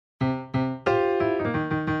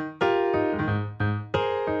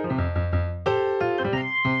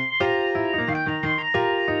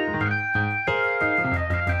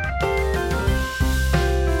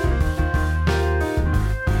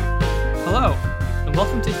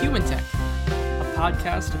welcome to Human Tech, a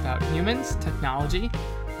podcast about humans, technology,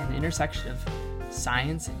 and the intersection of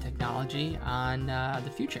science and technology on the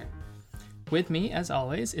future. With me, as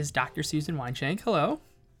always, is Dr. Susan Weinshank. Hello.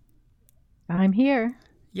 I'm here.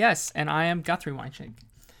 Yes, and I am Guthrie Weinshank.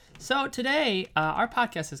 So today, our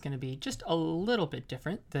podcast is going to be just a little bit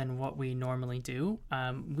different than what we normally do.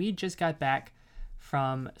 We just got back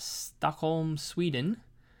from Stockholm, Sweden,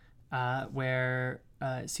 where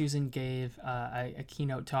Susan gave a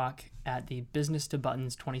keynote talk at the Business to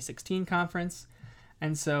Buttons 2016 conference.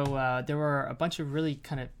 And so there were a bunch of really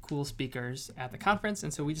kind of cool speakers at the conference.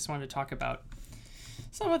 And so we just wanted to talk about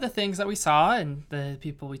some of the things that we saw and the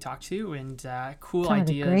people we talked to and cool some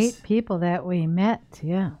ideas. Some of the great people that we met,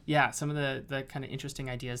 yeah. Yeah, some of the kind of interesting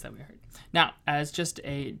ideas that we heard. Now, as just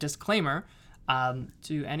a disclaimer,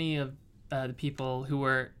 to any of the people who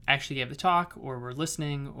were actually gave the talk or were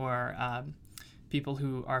listening or people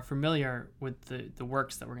who are familiar with the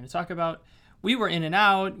works that we're going to talk about, we were in and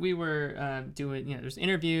out. We were doing, there's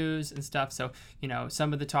interviews and stuff. So,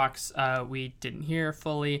 some of the talks we didn't hear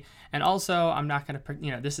fully. And also, I'm not going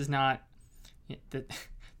to, this is not,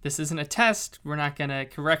 this isn't a test. We're not going to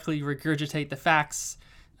correctly regurgitate the facts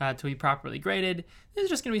to be properly graded. This is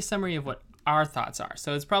just going to be a summary of what our thoughts are.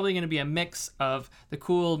 So it's probably going to be a mix of the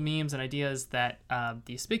cool memes and ideas that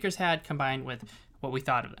these speakers had combined with what we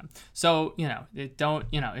thought of them. So,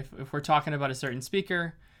 if we're talking about a certain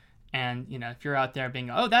speaker, and, if you're out there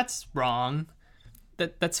being, oh, that's wrong,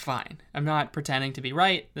 that's fine. I'm not pretending to be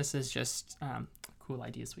right. This is just cool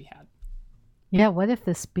ideas we had. Yeah, what if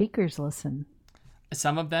the speakers listen?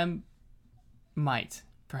 Some of them might,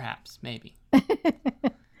 perhaps, maybe.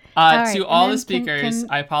 Right. To all the speakers,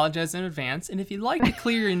 I apologize in advance. And if you'd like to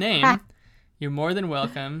clear your name, you're more than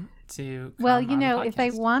welcome to come on the podcast. If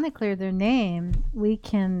they want to clear their name, we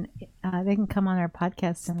can. They can come on our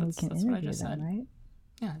podcast and we can interview them, right?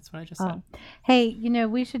 Yeah, that's what I just said. Hey,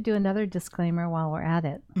 we should do another disclaimer while we're at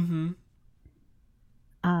it. Mm-hmm.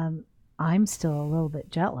 I'm still a little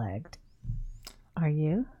bit jet lagged. Are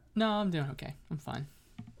you? No, I'm doing okay. I'm fine.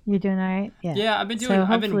 You're doing all right? Yeah. Yeah, I've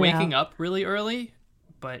been waking up really early,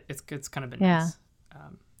 but it's kind of been nice.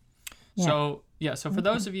 So for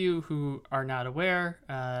those of you who are not aware,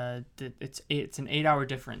 it's an 8-hour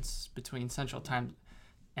difference between Central Time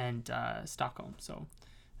and Stockholm. So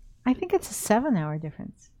I think it's a 7-hour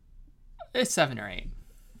difference. It's 7 or 8.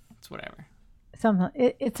 It's whatever.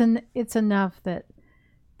 It's enough that it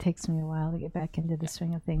takes me a while to get back into the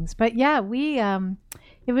swing of things. But yeah, we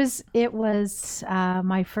it was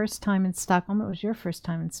my first time in Stockholm. It was your first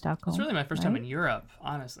time in Stockholm. It's really my first time in Europe,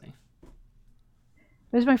 honestly.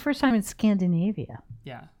 It was my first time in Scandinavia.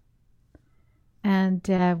 Yeah. And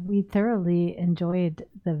we thoroughly enjoyed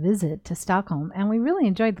the visit to Stockholm, and we really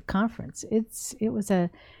enjoyed the conference. It was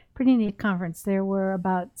a pretty neat conference. There were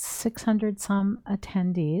about 600 some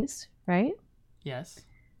attendees, right? Yes.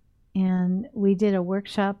 And we did a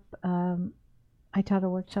workshop. I taught a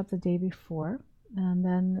workshop the day before, and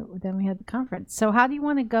then we had the conference. So how do you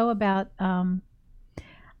want to go about? I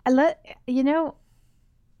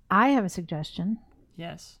have a suggestion.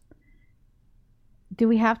 Yes. Do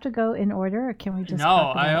we have to go in order, or can we just?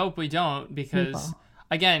 No, I hope we don't, because people?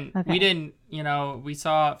 Again, Okay. we didn't. We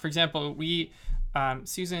saw, for example,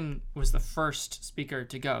 Susan was the first speaker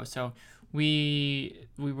to go, so we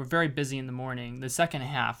were very busy in the morning. The second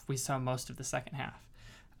half, we saw most of the second half,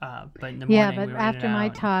 but in the morning, yeah. But we were after my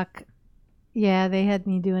talk, they had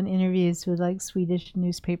me doing interviews with like Swedish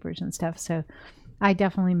newspapers and stuff, so I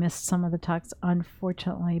definitely missed some of the talks,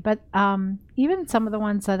 unfortunately. But even some of the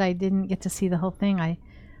ones that I didn't get to see the whole thing,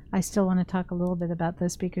 I still want to talk a little bit about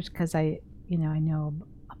those speakers because I know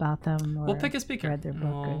about them. Or we'll pick a speaker. Read their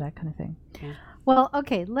book or that kind of thing. Cool. Well,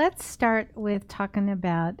 okay, let's start with talking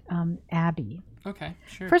about Abby. Okay,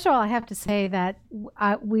 sure. First of all, I have to say that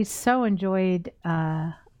I so enjoyed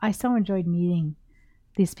meeting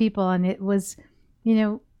these people, and it was,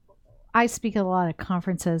 I speak at a lot of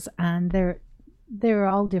conferences, and they're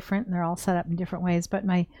all different and they're all set up in different ways. But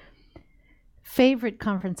my favorite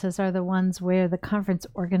conferences are the ones where the conference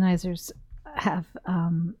organizers have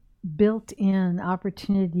built in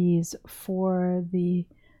opportunities for the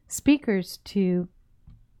speakers to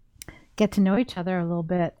get to know each other a little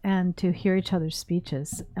bit and to hear each other's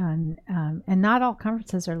speeches. And not all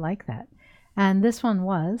conferences are like that. And this one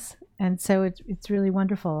was. And so it's really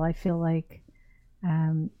wonderful. I feel like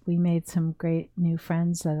we made some great new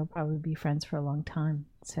friends that'll probably be friends for a long time.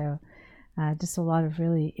 So just a lot of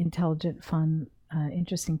really intelligent, fun,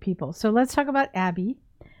 interesting people. So let's talk about Abby.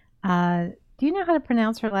 Do you know how to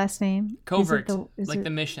pronounce her last name? Covert, the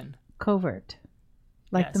mission. Covert,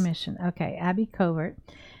 like yes. the mission. Okay, Abby Covert.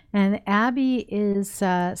 And Abby is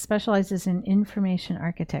specializes in information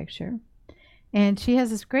architecture, and she has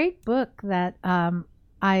this great book that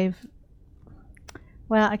I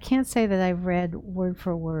can't say that I've read word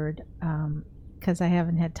for word because I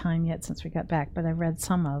haven't had time yet since we got back, but I've read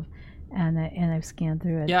some of, and I've scanned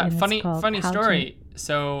through it. Yeah, and funny story.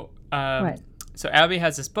 So Abby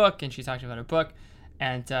has this book, and she talked about her book.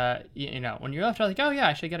 And, when you left, I was like, oh, yeah,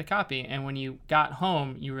 I should get a copy. And when you got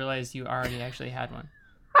home, you realized you already actually had one.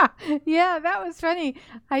 Yeah, that was funny.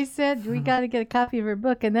 I said, we got to get a copy of her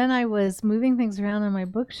book. And then I was moving things around on my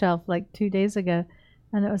bookshelf like 2 days ago.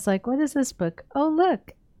 And it was like, what is this book? Oh,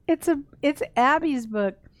 look, it's Abby's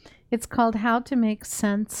book. It's called How to Make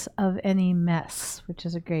Sense of Any Mess, which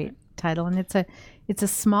is a great title. And it's a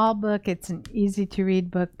small book. It's an easy to read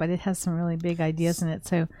book, but it has some really big ideas in it.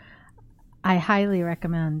 So I highly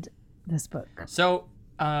recommend this book. So,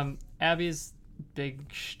 Abby's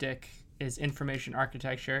big shtick is information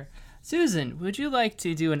architecture. Susan, would you like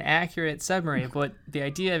to do an accurate summary of what the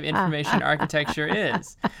idea of information architecture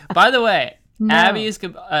is? By the way, no. Abby's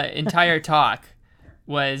entire talk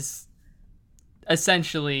was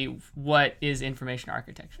essentially what is information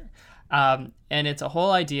architecture. And it's a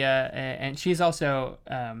whole idea, and she's also...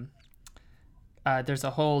 there's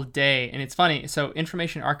a whole day, and it's funny. So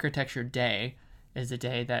Information Architecture Day is a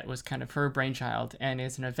day that was kind of her brainchild, and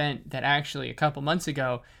is an event that actually a couple months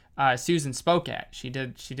ago Susan spoke at. She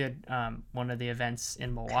did one of the events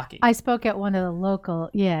in Milwaukee. I spoke at one of the local,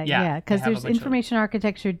 because there's Information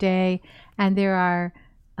Architecture Day, and there are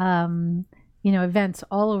events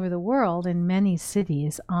all over the world in many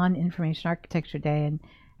cities on Information Architecture Day,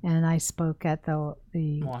 and I spoke at the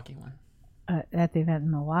Milwaukee one. At the event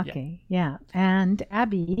in Milwaukee. Yeah. And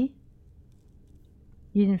Abby,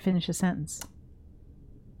 you didn't finish a sentence.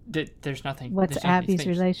 There's nothing. What's Abby's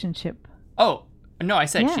relationship? Oh, no, I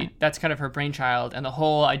said that's kind of her brainchild, and the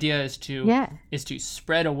whole idea is to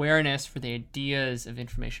spread awareness for the ideas of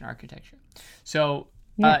information architecture. So,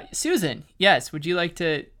 Susan, yes, would you like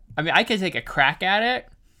to, I could take a crack at it,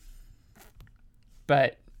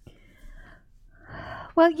 but...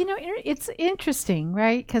 Well, it's interesting,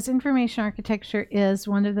 right? Because information architecture is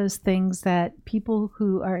one of those things that people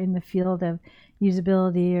who are in the field of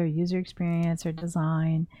usability or user experience or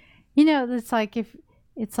design, it's like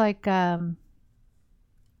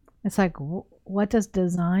what does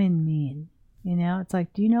design mean? It's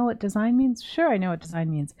like, do you know what design means? Sure, I know what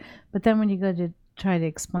design means. But then when you go to try to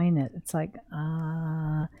explain it, it's like,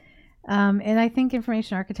 and I think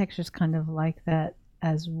information architecture is kind of like that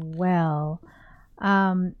as well.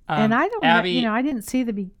 And I don't, Abby, I didn't see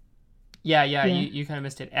the you kind of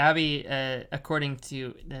missed it. Abby, according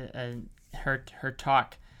to her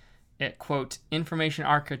talk, it, quote, information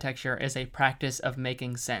architecture is a practice of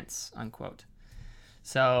making sense, unquote.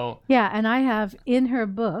 So and I have in her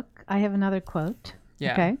book, I have another quote.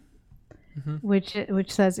 Yeah. Okay. Mm-hmm.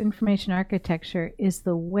 Which says information architecture is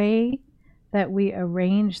the way that we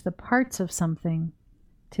arrange the parts of something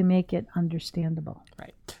to make it understandable.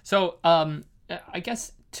 Right. So, I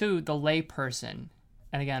guess to the lay person,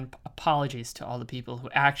 and again, apologies to all the people who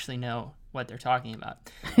actually know what they're talking about.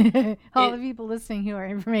 The people listening who are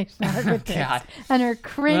information architects and are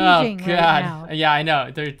cringing right now. Yeah, I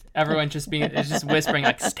know. Everyone's just whispering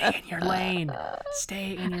like, "Stay in your lane.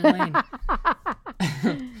 Stay in your lane."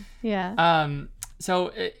 Yeah.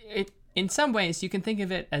 So it in some ways you can think of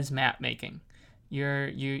it as map making.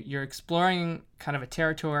 You're exploring kind of a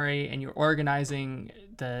territory, and you're organizing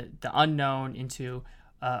the unknown into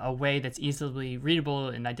a way that's easily readable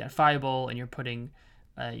and identifiable, and you're putting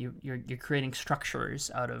you're creating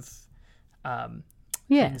structures out of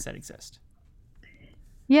things that exist.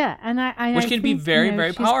 Yeah, and which can be very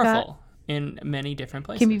very powerful in many different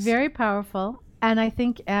places. Can be very powerful, and I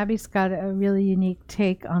think Abby's got a really unique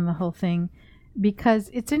take on the whole thing. Because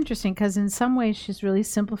it's interesting, because in some ways she's really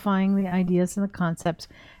simplifying the ideas and the concepts,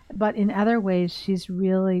 but in other ways she's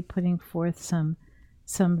really putting forth some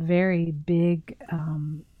very big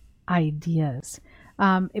ideas.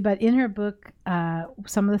 But in her book,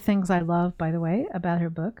 some of the things I love, by the way, about her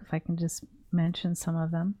book, if I can just mention some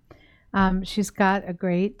of them, she's got a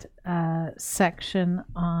great section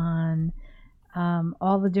on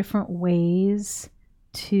all the different ways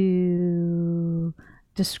to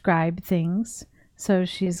describe things. So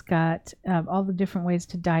she's got all the different ways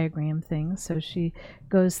to diagram things. So she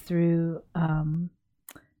goes through,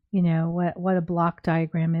 what a block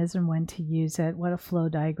diagram is and when to use it, what a flow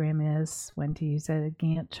diagram is, when to use it, a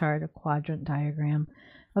Gantt chart, a quadrant diagram,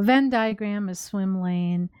 a Venn diagram, a swim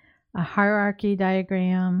lane, a hierarchy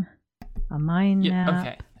diagram, a mind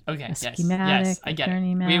map, a schematic, yes, I get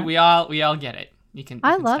journey it. map. We all get it. You can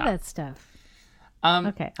I love stop. that stuff.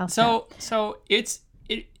 Okay, I'll stop. So it's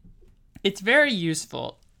very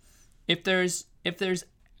useful if there's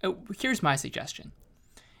here's my suggestion.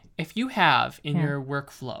 If you have in your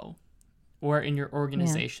workflow or in your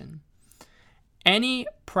organization any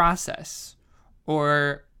process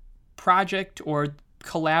or project or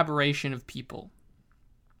collaboration of people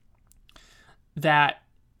that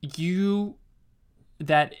you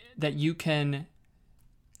can,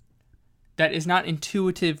 that is not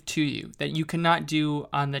intuitive to you, that you cannot do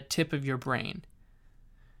on the tip of your brain,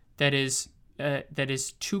 that is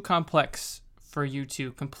too complex for you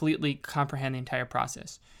to completely comprehend the entire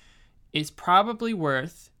process, it's probably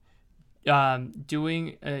worth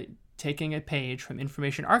taking a page from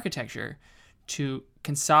information architecture to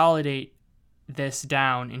consolidate this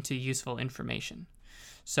down into useful information.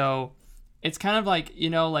 So it's kind of like,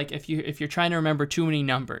 like if you're trying to remember too many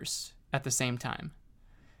numbers at the same time,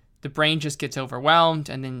 the brain just gets overwhelmed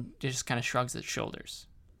and then it just kind of shrugs its shoulders.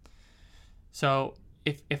 So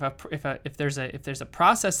if there's a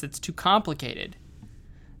process that's too complicated,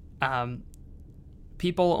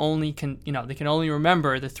 people only can they can only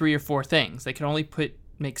remember the 3 or 4 things. They can only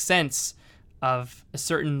make sense of a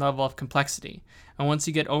certain level of complexity. And once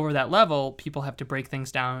you get over that level, people have to break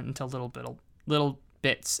things down into little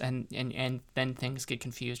bits, and then things get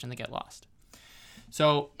confused and they get lost.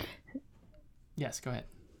 So, yes, go ahead.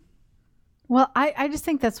 Well, I just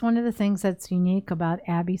think that's one of the things that's unique about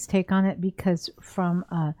Abby's take on it, because from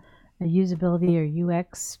a usability or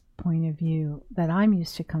UX point of view that I'm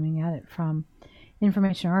used to coming at it from,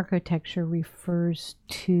 information architecture refers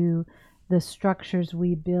to the structures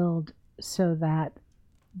we build so that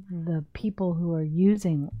the people who are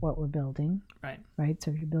using what we're building, right?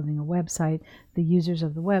 So if you're building a website, the users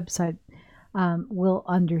of the website will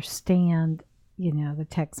understand, the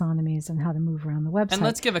taxonomies and how to move around the website. And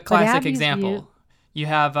let's give a classic example. You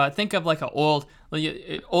have think of like an old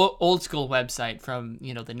school website from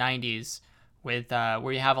the 90s with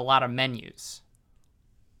where you have a lot of menus.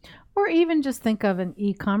 Or even just think of an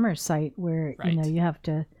e-commerce site where you have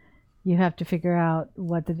to figure out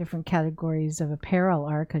what the different categories of apparel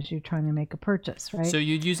are because you're trying to make a purchase, right? So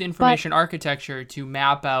you'd use information architecture to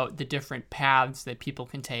map out the different paths that people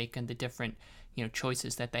can take and the different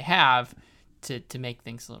choices that they have to make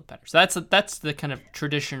things a little better. So that's the kind of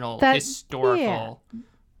traditional historical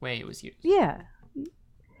way it was used. Yeah.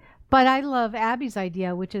 But I love Abby's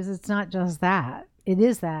idea, which is it's not just that. It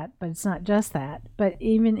is that, but it's not just that. But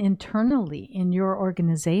even internally in your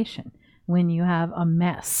organization, when you have a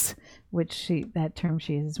mess, that term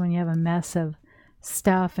she uses, when you have a mess of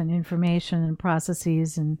stuff and information and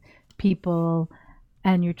processes and people,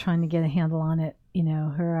 and you're trying to get a handle on it,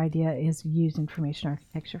 her idea is use information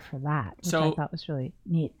architecture for that, which I thought was really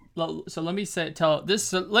neat. So let me tell this.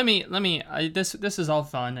 So let me. This is all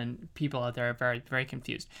fun, and people out there are very, very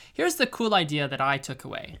confused. Here's the cool idea that I took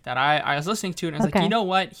away. That I was listening to it, and I was like, you know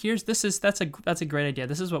what? That's a great idea.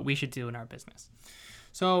 This is what we should do in our business.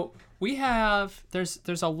 So we have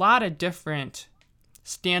there's a lot of different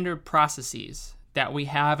standard processes that we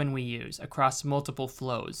have and we use across multiple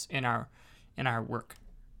flows in our work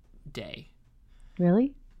day.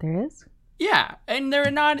 Really? There is? Yeah, and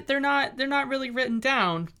they're not really written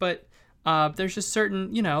down, but there's just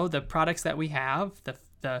certain, the products that we have,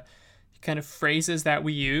 the kind of phrases that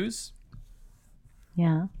we use.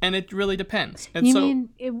 Yeah. And it really depends. And you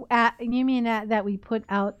mean that we put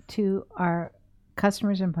out to our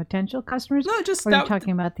customers and potential customers? No, just or are you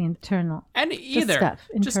talking about the internal? And either just stuff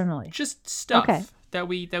internally. Just stuff that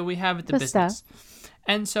we have at the business. Stuff.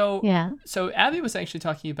 And so Abby was actually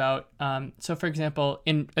talking about, so for example,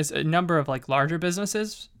 in a number of like larger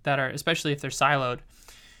businesses that are, especially if they're siloed,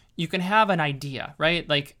 you can have an idea, right?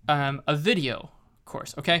 Like a video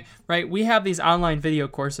course, okay? Right? We have these online video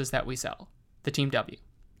courses that we sell, the Team W,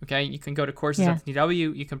 okay? You can go to courses at the Team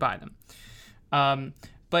W, you can buy them.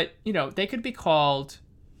 But, they could be called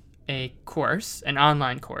a course, an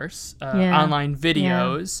online course, online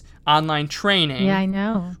videos, online training. Yeah, I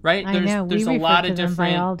know. Right? There's a lot of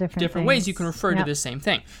different ways you can refer to the same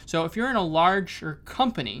thing. So if you're in a larger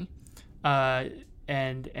company, and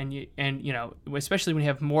especially when you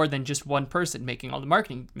have more than just one person making all the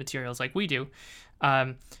marketing materials like we do,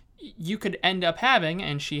 you could end up having,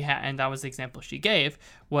 and that was the example she gave,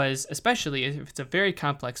 was especially if it's a very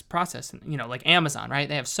complex process, like Amazon, right?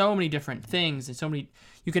 They have so many different things and so many,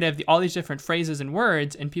 you could have all these different phrases and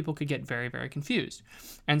words, and people could get very, very confused.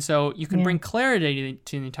 And so you can bring clarity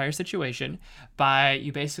to the entire situation by,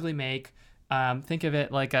 you basically make, think of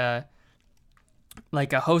it like a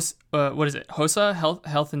host, what is it? HOSA,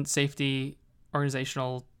 health and safety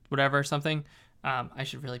organizational, whatever, something. I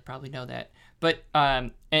should really probably know that. but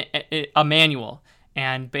a manual.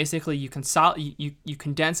 And basically, you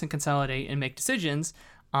condense and consolidate and make decisions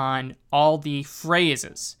on all the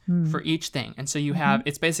phrases for each thing. And so you have,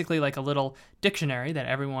 it's basically like a little dictionary that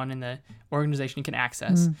everyone in the organization can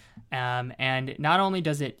access. And not only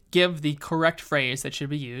does it give the correct phrase that should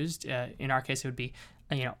be used, in our case, it would be,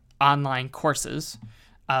 online courses.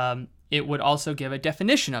 It would also give a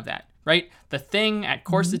definition of that, right? The thing at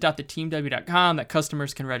courses.theteamw.com that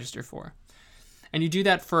customers can register for. And you do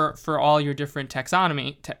that for all your different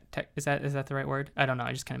taxonomy. Is that the right word? I don't know.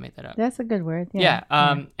 I just kind of made that up. That's a good word. Yeah.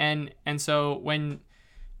 And so when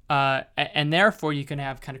and therefore you can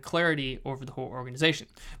have kind of clarity over the whole organization.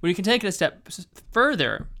 But you can take it a step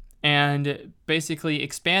further and basically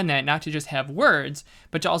expand that, not to just have words,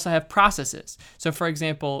 but to also have processes. So, for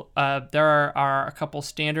example, there are a couple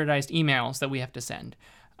standardized emails that we have to send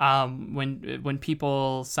when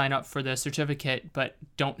people sign up for the certificate but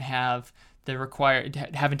don't have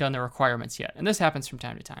haven't done the requirements yet. And this happens from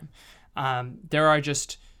time to time. There are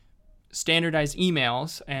just standardized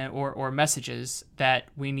emails or messages that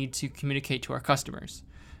we need to communicate to our customers.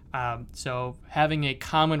 So having a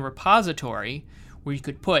common repository where you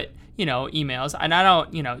could put, emails, and I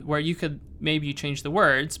don't, where you could, maybe you change the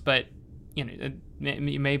words, but,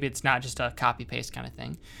 maybe it's not just a copy paste kind of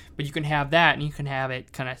thing, but you can have that, and you can have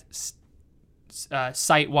it kind of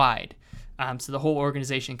site-wide. So the whole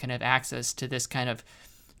organization can have access to this kind of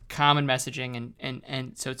common messaging,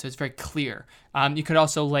 and so it's very clear. You could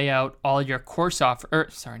also lay out all your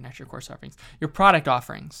your product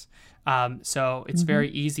offerings. So it's very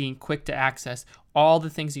easy and quick to access all the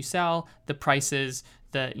things you sell, the prices,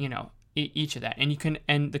 each of that.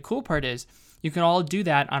 And the cool part is you can all do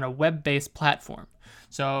that on a web-based platform.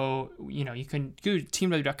 So, you can go to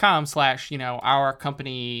teamw.com/ our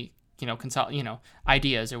company, consult,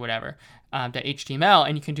 ideas or whatever, .html,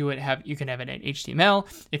 and you can you can have it in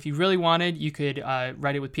HTML. If you really wanted, you could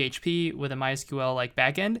write it with PHP with a MySQL like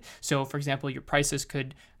backend. So, for example, your prices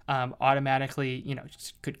could automatically,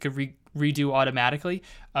 could redo automatically.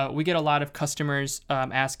 We get a lot of customers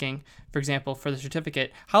asking, for example, for the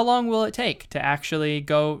certificate, how long will it take to actually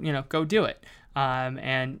go do it?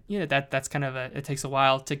 And that's kind of it takes a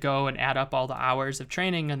while to go and add up all the hours of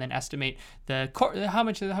training and then estimate how long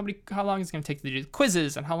is it going to take to do the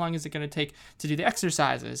quizzes, and how long is it going to take to do the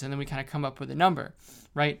exercises, and then we kind of come up with a number,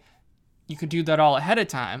 right? You could do that all ahead of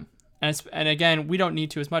time, and again, we don't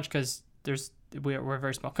need to as much because we're a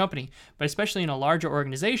very small company, but especially in a larger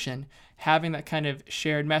organization, having that kind of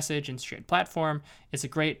shared message and shared platform is a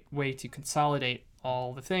great way to consolidate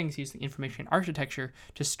all the things using information architecture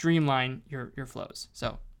to streamline your flows.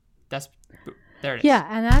 So there it is. Yeah,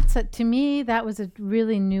 and to me, that was a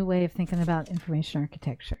really new way of thinking about information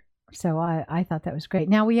architecture. So I thought that was great.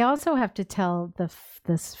 Now we also have to tell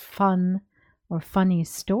this fun or funny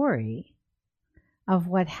story of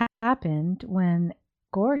what happened when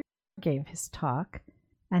Gore gave his talk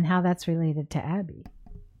and how that's related to Abby.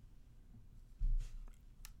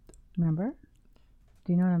 Remember?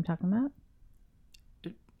 Do you know what I'm talking about?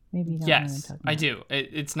 Maybe you don't know what I'm yes, talking about. I do.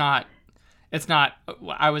 It's not.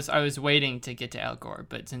 I was waiting to get to Al Gore,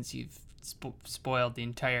 but since you've spoiled the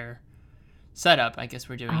entire setup, I guess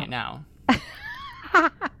we're doing it now.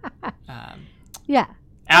 Yeah.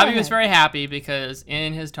 Abby was very happy because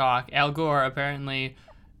in his talk, Al Gore apparently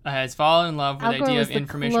has fallen in love with the idea of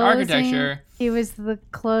information architecture. He was the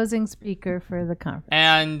closing speaker for the conference.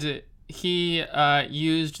 And he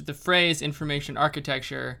used the phrase information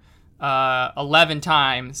architecture 11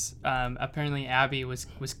 times. Apparently Abby was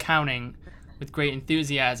counting with great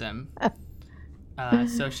enthusiasm.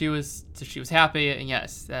 So she was happy, and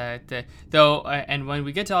yes. And when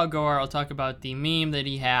we get to Al Gore, I'll talk about the meme that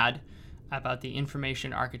he had about the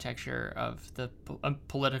information architecture of the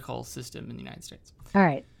political system in the United States. All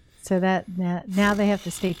right. So that now they have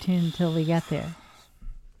to stay tuned until we get there.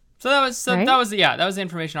 So that was right? that was the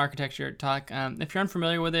information architecture talk. If you're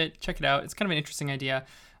unfamiliar with it, check it out. It's kind of an interesting idea.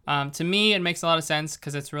 To me, it makes a lot of sense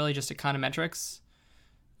because it's really just econometrics.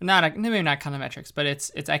 Maybe not econometrics, but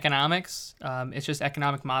it's economics. It's just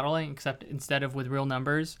economic modeling, except instead of with real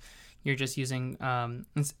numbers, you're just using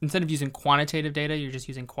instead of using quantitative data, you're just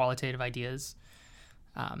using qualitative ideas.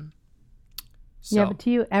 Yeah, but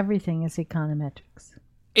to you, everything is econometrics.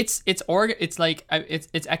 It's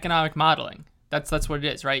economic modeling. That's what it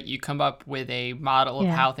is, right? You come up with a model of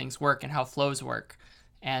how things work and how flows work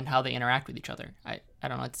and how they interact with each other. I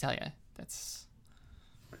don't know what to tell you. That's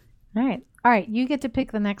all right. You get to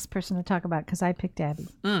pick the next person to talk about because I picked Abby.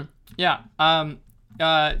 Yeah.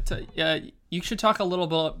 You should talk a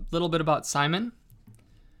little bit about Simon.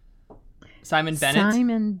 Simon Bennett.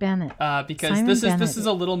 Simon Bennett. Because Simon this Bennett. is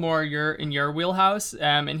a little more in your wheelhouse.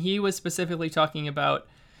 And he was specifically talking about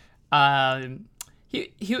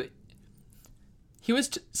he was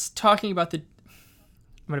talking about I'm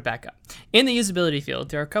going to back up. In the usability field,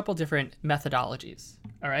 there are a couple different methodologies.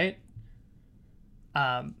 All right.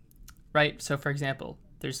 Right. So, for example,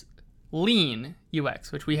 there's Lean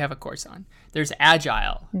UX, which we have a course on. There's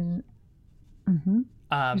Agile. Mm-hmm.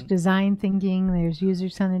 There's design thinking. There's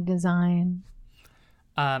user-centered design.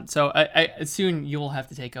 So I soon you will have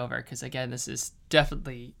to take over because again, this is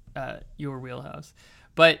definitely your wheelhouse.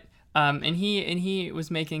 But and he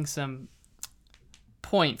was making some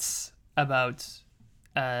points about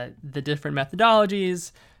the different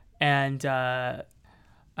methodologies and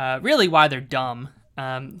really why they're dumb.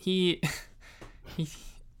 He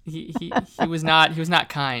was not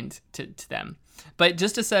kind to them. But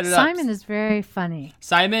just to set it up, Simon is very funny.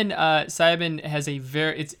 Simon has a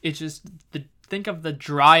very it's just think of the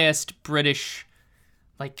driest British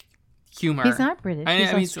like humor. He's not British.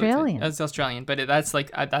 He's Australian. That's Australian, but that's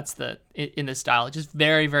like that's in the style. It's just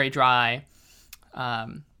very very dry,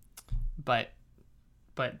 but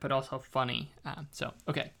also funny. So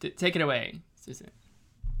okay, take it away, Susan.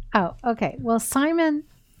 Oh, okay. Well, Simon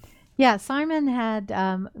had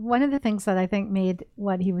one of the things that I think made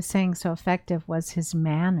what he was saying so effective was his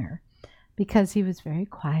manner, because he was very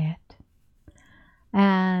quiet,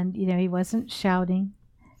 and he wasn't shouting,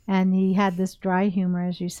 and he had this dry humor,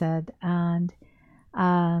 as you said, and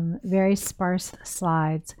very sparse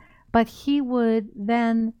slides. But he would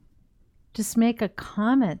then just make a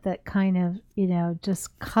comment that kind of,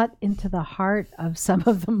 just cut into the heart of some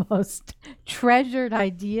of the most treasured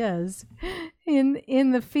ideas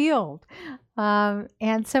in the field.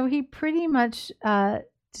 And so he pretty much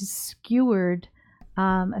skewered,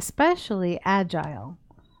 especially Agile,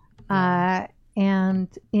 and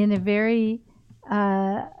in a very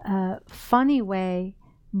funny way,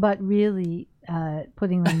 but really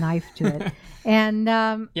putting the knife to it. And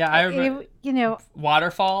I remember,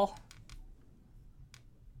 waterfall.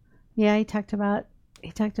 Yeah, he talked about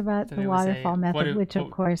the waterfall method, which of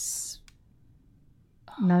course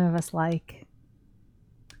none of us like.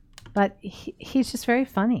 But he's just very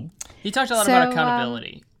funny. He talked a lot about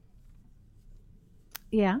accountability.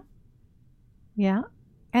 Yeah.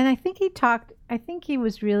 And I think he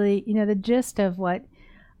was really, the gist of what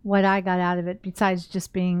I got out of it, besides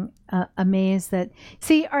just being amazed that,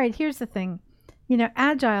 all right, here's the thing.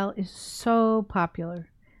 Agile is so popular.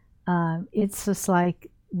 It's just like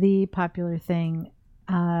the popular thing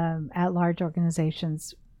at large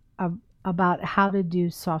organizations about how to do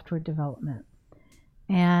software development.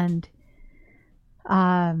 And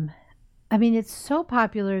it's so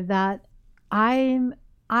popular that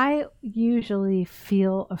I usually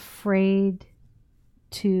feel afraid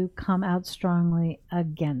to come out strongly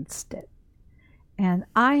against it. And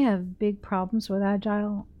I have big problems with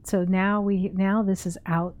Agile. So now this is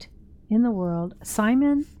out in the world.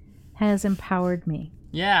 Simon has empowered me.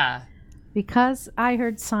 Yeah. Because I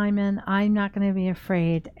heard Simon, I'm not going to be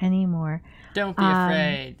afraid anymore. Don't be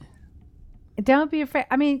afraid. Don't be afraid.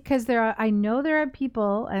 Because I know there are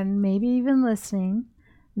people, and maybe even listening,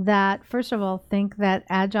 that first of all think that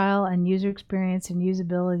Agile and user experience and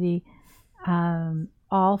usability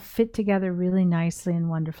all fit together really nicely and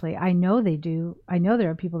wonderfully. I know they do. I know there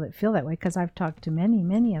are people that feel that way because I've talked to many,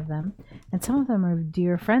 many of them, and some of them are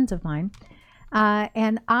dear friends of mine.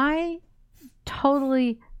 And I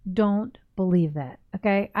totally don't believe that.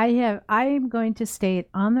 Okay, I am going to state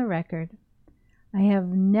on the record, I have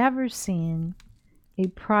never seen a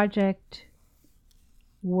project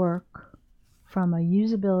work from a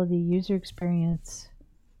usability, user experience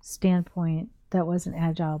standpoint that was an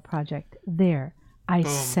Agile project. There, I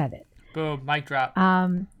Boom. said it. Boom, mic drop.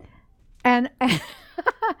 And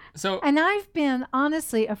so, and I've been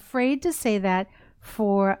honestly afraid to say that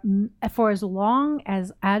for as long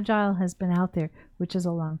as Agile has been out there, which is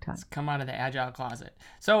a long time. Let's come out of the Agile closet.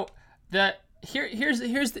 So here's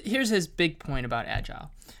his big point about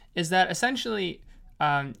Agile, is that essentially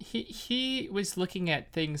he was looking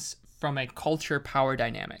at things from a culture power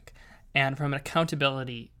dynamic and from an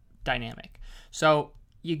accountability dynamic. So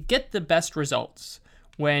you get the best results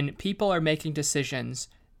when people are making decisions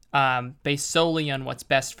based solely on what's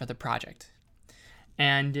best for the project.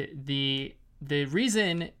 And the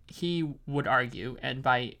reason he would argue, and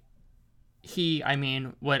by he, I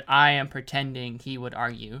mean what I am pretending he would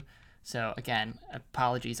argue, so again,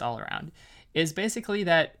 apologies all around, is basically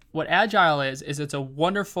that what Agile is it's a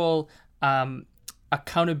wonderful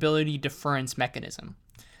accountability deference mechanism.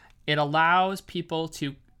 It allows people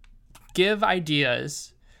to give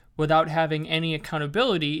ideas without having any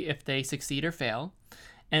accountability if they succeed or fail.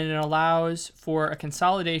 And it allows for a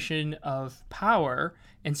consolidation of power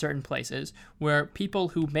in certain places where people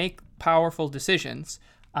who make powerful decisions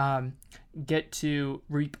get to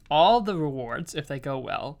reap all the rewards if they go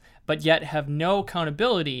well, but yet have no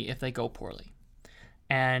accountability if they go poorly.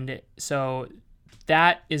 And so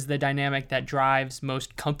that is the dynamic that drives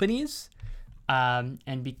most companies.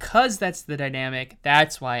 And because that's the dynamic,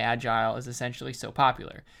 that's why Agile is essentially so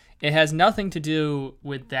popular. It has nothing to do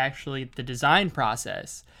with the design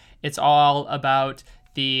process. It's all about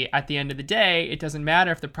at the end of the day, it doesn't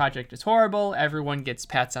matter if the project is horrible, everyone gets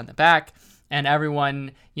pats on the back, and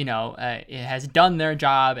everyone, has done their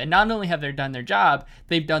job. And not only have they done their job,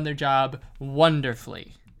 they've done their job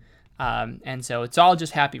wonderfully. And so it's all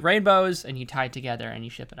just happy rainbows, and you tie it together and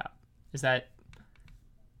you ship it out. Is that?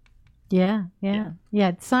 Yeah.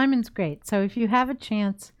 Simon's great. So if you have a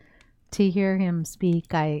chance to hear him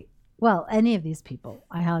speak, any of these people,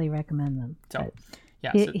 I highly recommend them. So,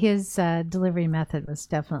 his delivery method was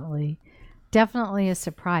definitely a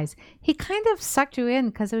surprise. He kind of sucked you in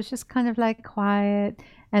because it was just kind of like quiet,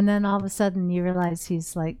 and then all of a sudden you realize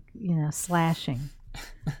he's like, slashing.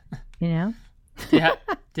 Do you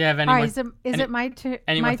have any? All right, is it my turn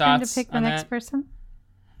to pick the next person?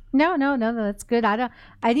 No, that's good. I don't.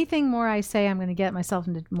 Anything more I say, I'm going to get myself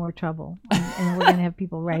into more trouble, and we're going to have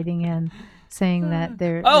people writing in saying that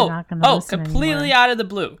they're not going to listen completely anymore. out of the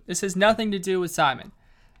blue. This has nothing to do with Simon.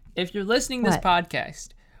 If you're listening to this podcast,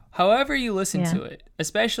 however you listen to it,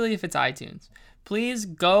 especially if it's iTunes, please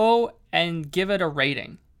go and give it a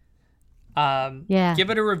rating. Give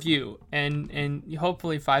it a review, and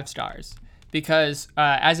hopefully 5 stars, because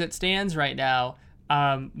as it stands right now,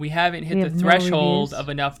 we haven't hit the threshold of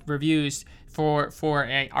enough reviews for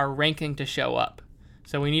our ranking to show up.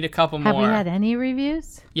 So we need a couple more. Have we had any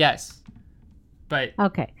reviews? Yes. But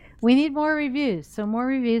okay. We need more reviews. So more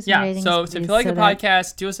reviews and ratings. So if you like the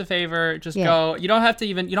podcast, do us a favor. Just go. You don't have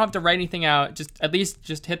to write anything out. Just at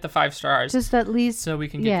least hit the 5 stars. Just at least so we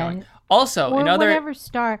can get going. Also, whatever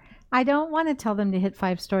star. I don't want to tell them to hit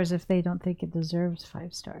 5 stars if they don't think it deserves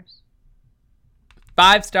 5 stars.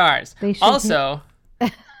 5 stars. They should also.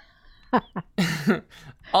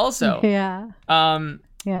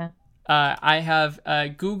 I have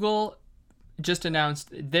Google just announced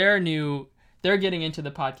they're getting into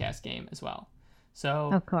the podcast game as well.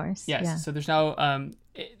 So of course, yes. So there's now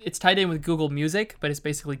it's tied in with Google Music, but it's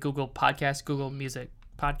basically Google Podcast, Google Music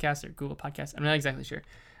Podcast, or Google Podcast. I'm not exactly sure.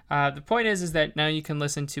 The point is that now you can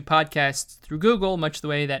listen to podcasts through Google, much the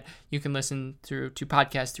way that you can listen to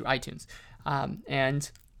podcasts through iTunes.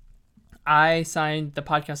 And I signed the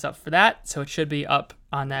podcast up for that, so it should be up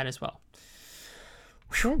on that as well.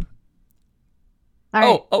 Good.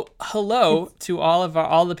 Hello to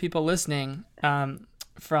all the people listening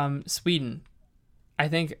from Sweden. I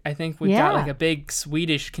think we've got like a big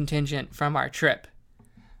Swedish contingent from our trip.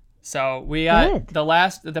 So we got the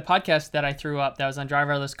podcast that I threw up that was on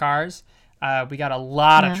driverless cars. We got a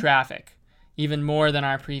lot of traffic, even more than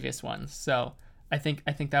our previous ones. So I think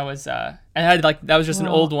that was that was just an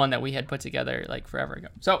old one that we had put together like forever ago.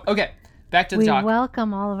 So okay, back to the talk. We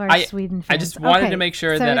welcome all of our Sweden fans. I just wanted to make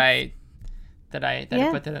sure that I put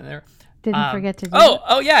that in there. Didn't forget to do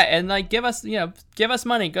and like give us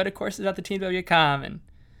money. Go to courses.theteam.com and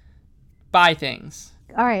buy things.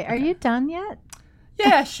 All right, are you done yet?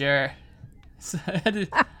 Yeah, sure. So I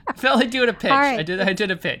felt like doing a pitch. Right. I did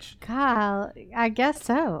a pitch. Kyle, I guess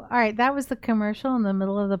so. All right, that was the commercial in the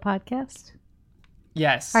middle of the podcast.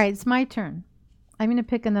 Yes. All right, it's my turn. I'm going to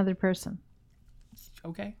pick another person.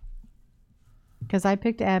 Okay. Because I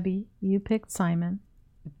picked Abby, you picked Simon.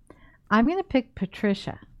 I'm going to pick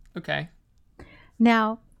Patricia. Okay.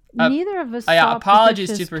 Now, neither of us saw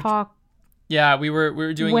Patricia's talk. Yeah, we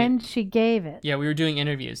were doing when she gave it. Yeah, we were doing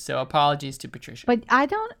interviews, so apologies to Patricia. But I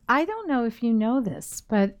don't know if you know this,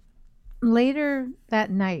 but later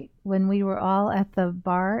that night when we were all at the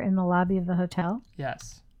bar in the lobby of the hotel.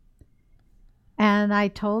 Yes. And I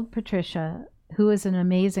told Patricia, who is an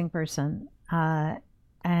amazing person,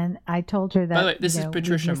 and I told her that. By the way, this is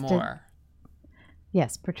Patricia Moore.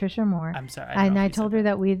 Yes, Patricia Moore. I'm sorry. And I told her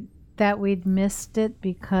that we'd missed it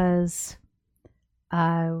because,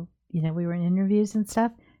 we were in interviews and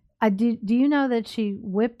stuff. Do you know that she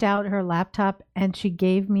whipped out her laptop and she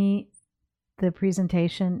gave me the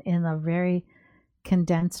presentation in a very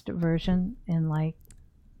condensed version in like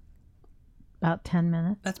about 10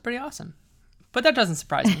 minutes? That's pretty awesome. But that doesn't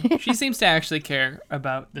surprise me. She seems to actually care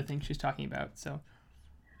about the thing she's talking about. So.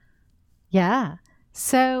 Yeah.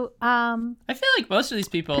 So I feel like most of these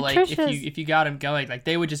people, like if you got them going, like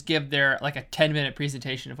they would just give their like a 10-minute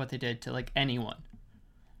presentation of what they did to like anyone.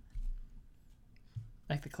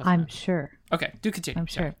 Like the cliff I'm notes. sure. Okay, do continue. I'm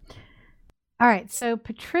Sorry. sure. All right. So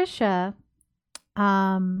Patricia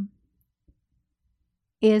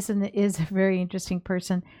is a very interesting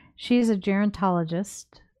person. She's a gerontologist,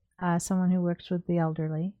 someone who works with the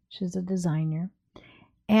elderly. She's a designer,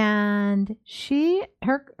 and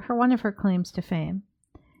her one of her claims to fame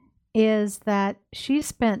is that she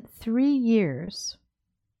spent 3 years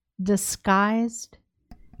disguised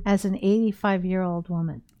as an 85-year-old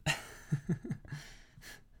woman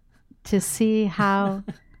to see how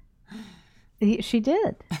she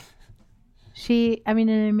did. I mean,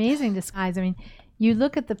 an amazing disguise. I mean, you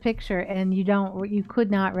look at the picture and you could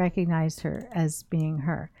not recognize her as being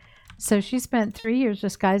her. So she spent 3 years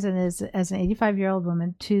disguising as an 85-year-old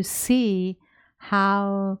woman to see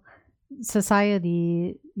how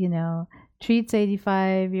society, treats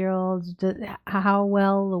 85-year-olds, how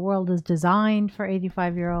well the world is designed for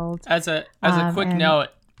 85-year-olds. As a quick note,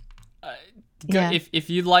 if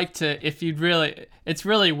you'd like to, it's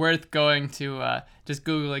really worth going to just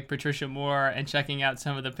Googling Patricia Moore and checking out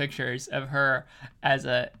some of the pictures of her as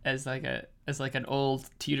like an old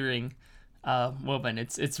teetering woman.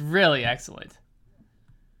 It's really excellent.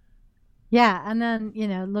 Yeah, and then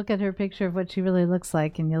look at her picture of what she really looks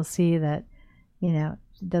like, and you'll see that it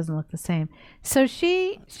doesn't look the same. So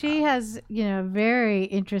she has a very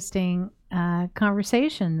interesting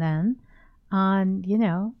conversation then on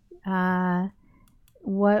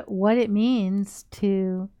what it means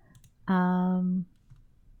to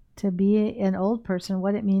be an old person,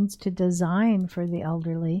 what it means to design for the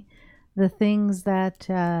elderly, the things that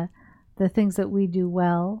we do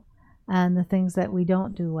well, and the things that we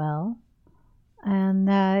don't do well, and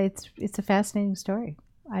it's a fascinating story.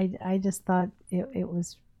 I just thought it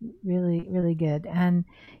was really, really good, and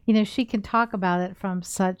she can talk about it from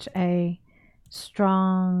such a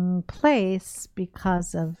strong place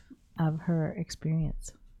because of her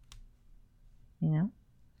experience.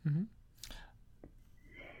 Mm-hmm.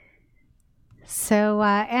 So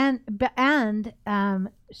and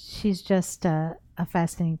she's just a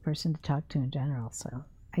fascinating person to talk to in general. So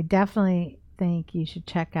I definitely think you should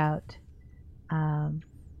check out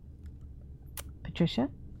Patricia,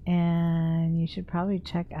 and you should probably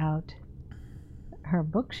check out her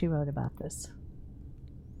book she wrote about this.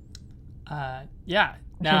 Yeah.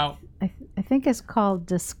 Now I think it's called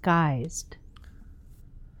Disguised.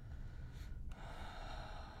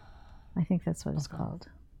 I think that's what it's called.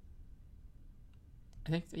 I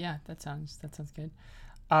think that sounds good.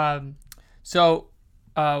 So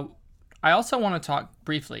I also want to talk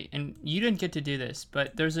briefly, and you didn't get to do this,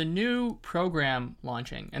 but there's a new program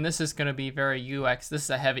launching, and this is going to be very UX. This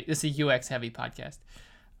is a UX heavy podcast.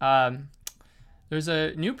 There's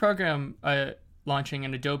a new program launching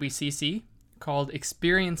in Adobe CC called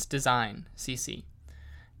Experience Design CC.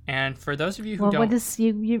 And for those of you who don't, what does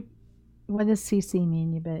CC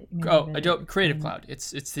mean? Adobe Creative Cloud.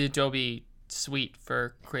 It's the Adobe suite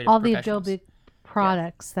for creative all professionals. The Adobe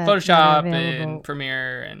products that Photoshop and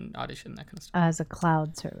Premiere and Audition, that kind of stuff, as a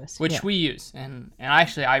cloud service, which we use, and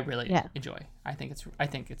actually I really enjoy. I think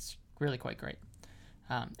it's really quite great.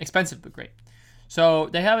 Expensive but great. So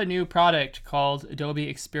they have a new product called Adobe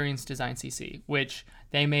Experience Design CC, which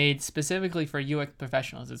they made specifically for UX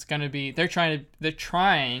professionals. It's going to be they're trying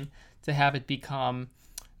to have it become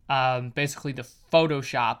basically the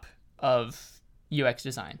Photoshop of UX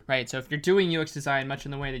design, right? So if you're doing UX design much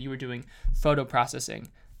in the way that you were doing photo processing,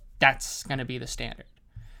 that's going to be the standard,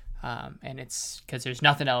 and it's because there's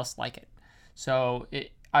nothing else like it. So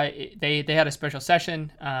they had a special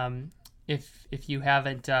session. If you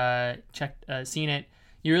haven't seen it,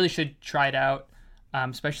 you really should try it out,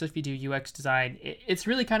 especially if you do UX design. It's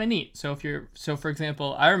really kind of neat. So for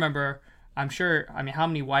example, how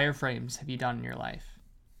many wireframes have you done in your life?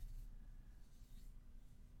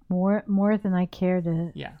 More than I care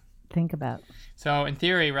to think about. So in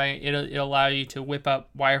theory, right, it'll allow you to whip up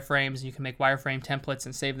wireframes. You can make wireframe templates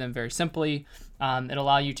and save them very simply. It'll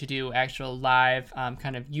allow you to do actual live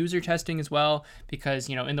kind of user testing as well, because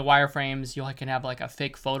in the wireframes you can have like a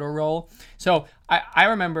fake photo roll. So I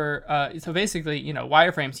remember so basically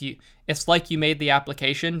wireframes, it's like you made the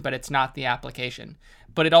application, but it's not the application.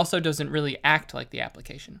 But it also doesn't really act like the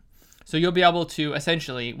application. So you'll be able to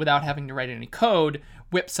essentially, without having to write any code,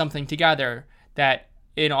 whip something together that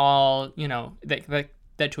in all,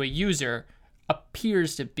 that to a user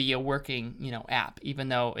appears to be a working, app, even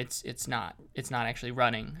though it's not actually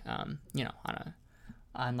running, on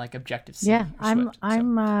like Objective-C. Yeah, I'm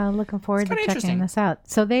looking forward to checking this out.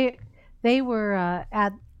 So they were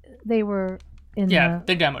in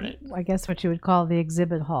they demoed it. I guess what you would call the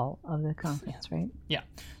exhibit hall of the conference, right? Yeah.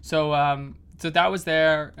 So that was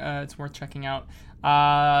there. It's worth checking out.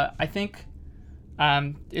 I think.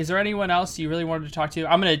 Is there anyone else you really wanted to talk to?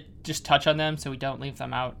 I'm gonna just touch on them so we don't leave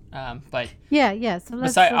them out. But yeah. So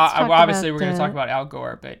let's obviously talk we're gonna about, talk about Al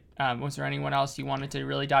Gore. But was there anyone else you wanted to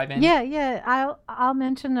really dive in? Yeah. I'll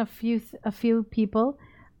mention a few people.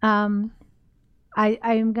 I'm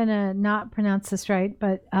gonna not pronounce this right,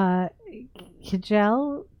 but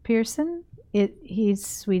Kjell Pearson. He's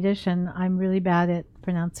Swedish, and I'm really bad at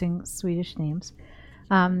pronouncing Swedish names.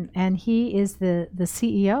 And he is the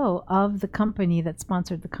CEO of the company that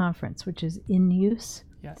sponsored the conference, which is InUse,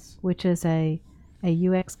 yes, which is a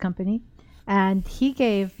UX company. And he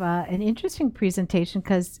gave an interesting presentation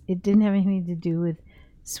because it didn't have anything to do with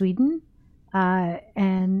Sweden,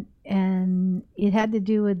 and it had to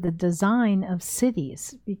do with the design of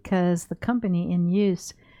cities, because the company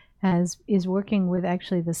InUse is working with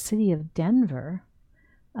actually the city of Denver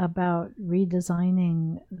about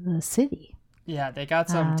redesigning the city. Yeah, they got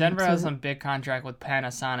some. Denver has some big contract with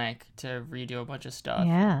Panasonic to redo a bunch of stuff.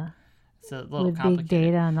 Yeah, it's a little with complicated.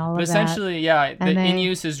 Big data and all but of essentially, that. yeah, the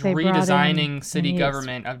InUse is redesigning city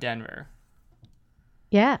government of Denver.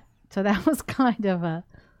 Yeah, so that was kind of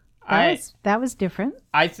that was different.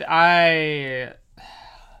 My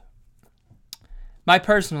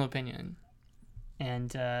personal opinion,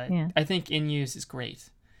 and I think InUse is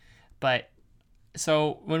great, but.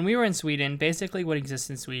 So when we were in Sweden, basically what exists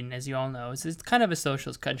in Sweden, as you all know, is it's kind of a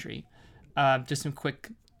socialist country. Just some quick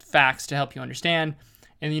facts to help you understand.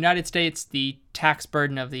 In the United States, the tax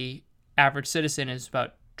burden of the average citizen is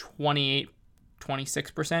about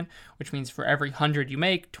 26%, which means for every 100 you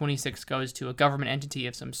make, 26 goes to a government entity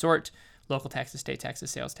of some sort, local taxes, state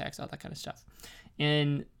taxes, sales tax, all that kind of stuff.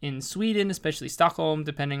 In Sweden, especially Stockholm,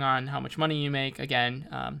 depending on how much money you make,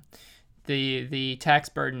 again, the tax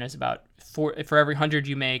burden is about for every 100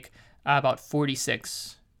 you make, about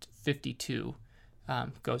 46 to 52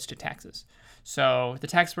 goes to taxes. So the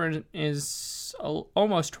tax burden is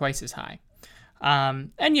almost twice as high.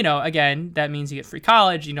 And, again, that means you get free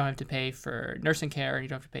college. You don't have to pay for nursing care. You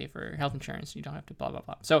don't have to pay for health insurance. You don't have to blah, blah,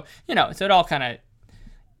 blah. So, so it all kind of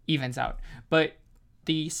evens out. But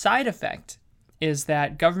the side effect is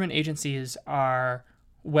that government agencies are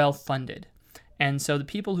well funded. And so the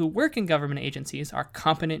people who work in government agencies are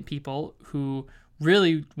competent people who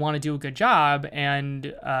really want to do a good job,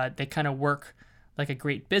 and they kind of work like a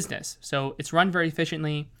great business. So it's run very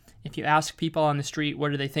efficiently. If you ask people on the street, what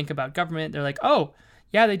do they think about government? They're like, oh,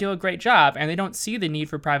 yeah, they do a great job. And they don't see the need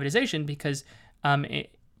for privatization because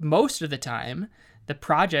most of the time, the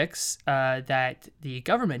projects that the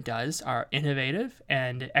government does are innovative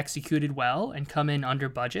and executed well and come in under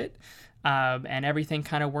budget, and everything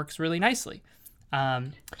kind of works really nicely.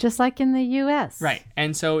 Just like in the U.S. Right.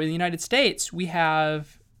 And so in the United States, we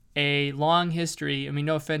have a long history. I mean,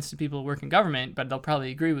 no offense to people who work in government, but they'll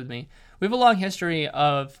probably agree with me. We have a long history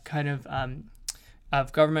of kind of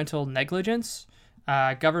governmental negligence.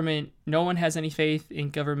 No one has any faith in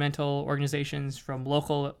governmental organizations from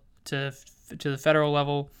local to the federal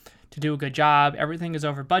level to do a good job. Everything is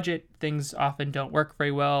over budget. Things often don't work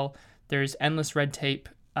very well. There's endless red tape.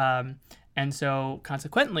 And so,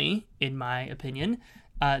 consequently, in my opinion,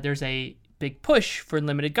 there's a big push for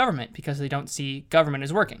limited government because they don't see government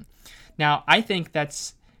as working. Now, I think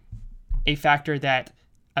that's a factor that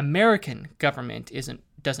American government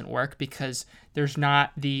doesn't work because there's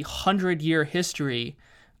not the 100-year history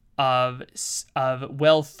of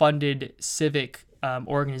well-funded civic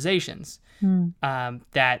organizations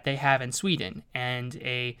that they have in Sweden, and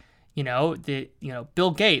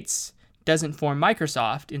Bill Gates doesn't form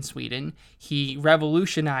Microsoft in Sweden. He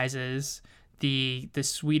revolutionizes the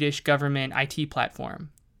Swedish government IT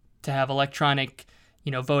platform to have electronic,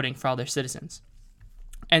 voting for all their citizens.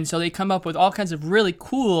 And so they come up with all kinds of really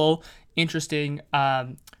cool, interesting,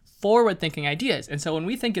 forward-thinking ideas. And so when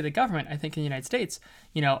we think of the government, I think in the United States,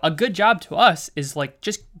 a good job to us is like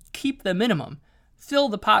just keep the minimum, fill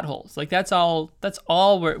the potholes. Like that's all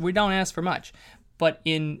we don't ask for much. But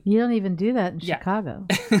you don't even do that in Chicago.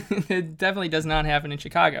 It definitely does not happen in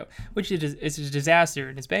Chicago, which is a disaster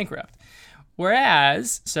and is bankrupt.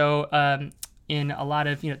 Whereas, in a lot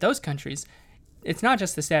of those countries, it's not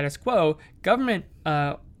just the status quo. Government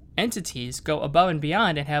entities go above and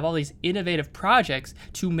beyond and have all these innovative projects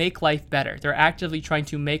to make life better. They're actively trying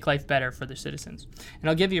to make life better for their citizens. And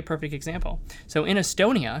I'll give you a perfect example. So in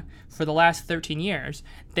Estonia, for the last 13 years,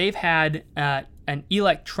 they've had an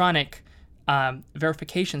electronic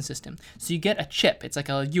verification system. So you get a chip, it's like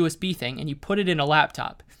a USB thing, and you put it in a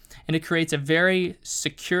laptop, and it creates a very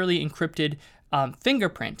securely encrypted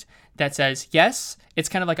fingerprint that says, yes, it's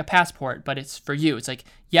kind of like a passport, but it's for you. It's like,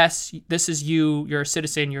 yes, this is you, you're a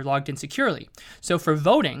citizen, you're logged in securely. So for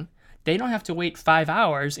voting, they don't have to wait 5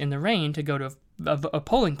 hours in the rain to go to a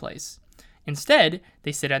polling place. Instead,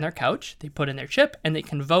 they sit on their couch, they put in their chip, and they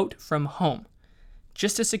can vote from home,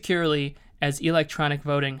 just as securely as electronic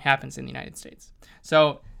voting happens in the United States.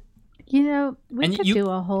 So, we could do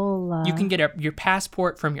a whole... you can get your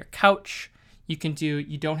passport from your couch.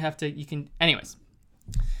 Anyways.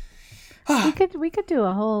 we could do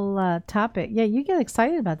a whole topic. Yeah, you get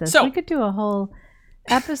excited about this. So, we could do a whole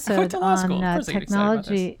episode on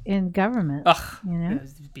technology in government. Ugh, it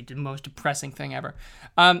would be the most depressing thing ever.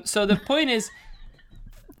 So the point is,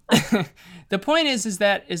 is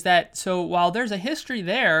that so while there's a history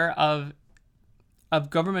there of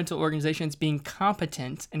governmental organizations being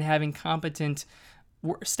competent and having competent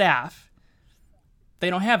staff, they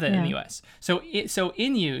don't have that in the U.S. So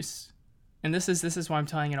in use. And this is why I'm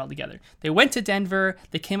tying it all together. They went to Denver.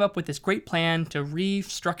 They came up with this great plan to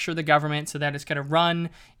restructure the government so that it's going to run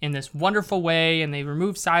in this wonderful way. And they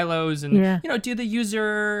remove silos and do the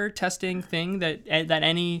user testing thing that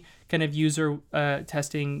any kind of user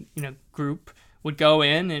testing group would go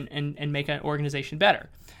in and make an organization better.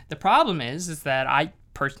 The problem is that I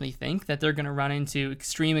personally think that they're going to run into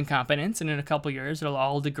extreme incompetence, and in a couple of years it'll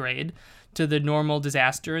all degrade to the normal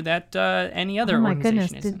disaster that any other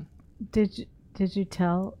organization is in. Did you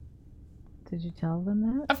tell them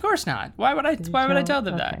that? Of course not. Why would I tell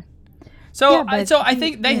them that? So I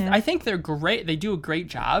think they're great. They do a great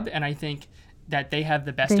job, and I think that they have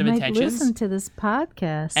the best of intentions. They might listen to this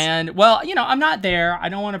podcast. And I'm not there. I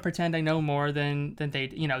don't want to pretend I know more than they.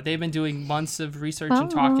 They've been doing months of research and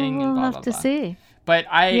talking and blah blah blah. We'll have to see. But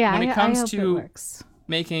when it comes to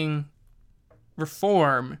making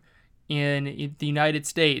reform in the United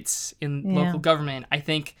States in local government, I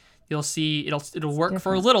think you'll see it'll work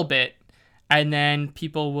for a little bit, and then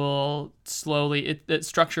people will slowly the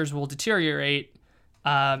structures will deteriorate,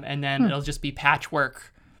 and then it'll just be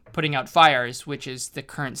patchwork putting out fires, which is the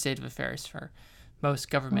current state of affairs for most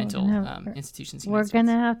governmental institutions. We're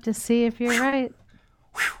gonna have to see if you're right.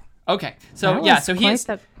 Okay, so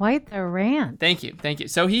quite the rant. Thank you.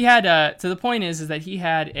 So he had so the point is that he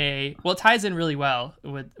had it ties in really well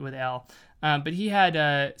with Al. But he had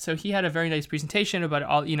a very nice presentation about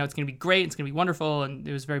all. It's going to be great. It's going to be wonderful, and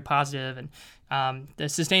it was very positive. And the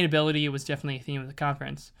sustainability was definitely a theme of the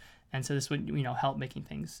conference. And so this would help making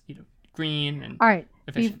things green and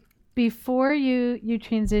efficient. Before you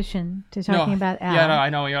transition to talking about Al, I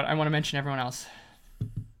know. I want to mention everyone else.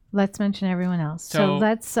 Let's mention everyone else. So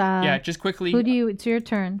let's just quickly. It's your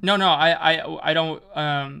turn. No, I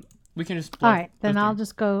don't. We can just. All right, then I'll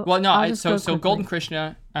just go. Well, no. So Golden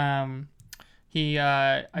Krishna. He,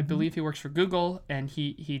 I believe he works for Google, and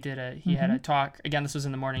he had a talk. Again, this was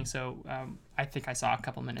in the morning, so I think I saw a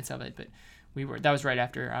couple minutes of it, but that was right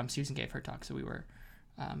after Susan gave her talk, so we were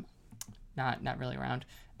not really around.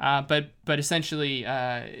 But essentially,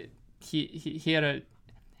 he had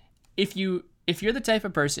if you're the type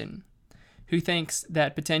of person who thinks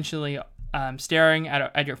that potentially staring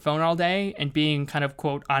at your phone all day and being kind of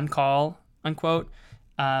quote on call unquote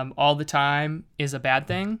all the time is a bad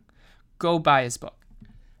thing, go buy his book.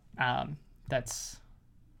 That's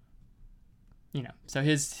so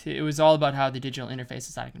it was all about how the digital interface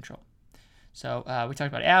is out of control. So we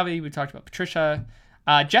talked about Avi, we talked about Patricia.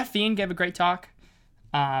 Jeff Veen gave a great talk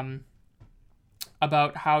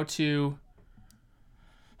about how to.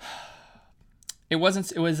 It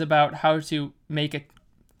was about how to make a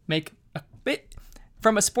bit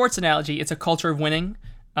from a sports analogy. It's a culture of winning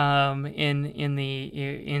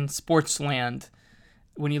in sports land.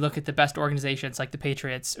 When you look at the best organizations like the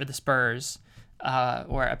Patriots or the Spurs,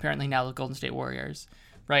 or apparently now the Golden State Warriors,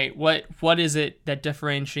 right? What is it that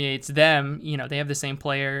differentiates them? They have the same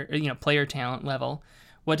player talent level.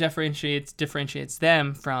 What differentiates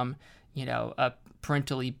them from a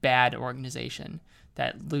parentally bad organization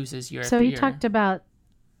that loses year after year? So he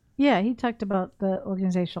talked about the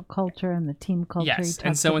organizational culture and the team culture. Yes,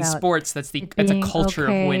 and so in sports, that's a culture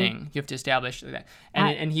of winning. You have to establish that,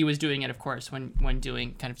 and he was doing it, of course, when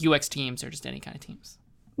doing kind of UX teams or just any kind of teams.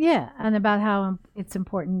 Yeah, and about how it's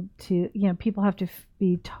important to people have to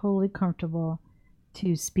be totally comfortable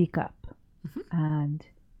to speak up and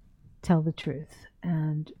tell the truth,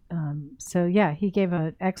 and he gave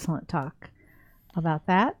an excellent talk about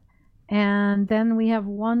that. And then we have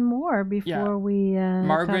one more before we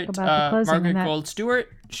talk about the closing. Margaret Gold Stewart.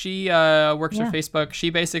 She works for Facebook. She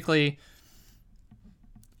basically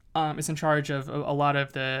is in charge of a lot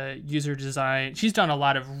of the user design. She's done a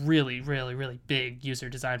lot of really, really, really big user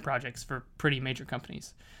design projects for pretty major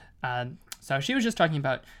companies. So she was just talking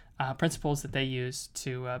about principles that they use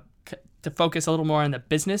to focus a little more on the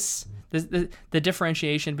business, the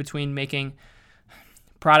differentiation between making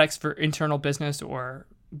products for internal business or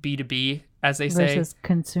B2B, as they say, versus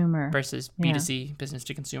consumer, versus B2C, business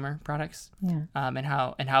to consumer products. Yeah. And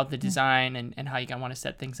how the design and how you want to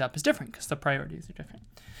set things up is different because the priorities are different.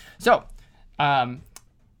 So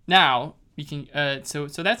now you can so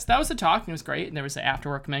that was the talk, and it was great, and there was the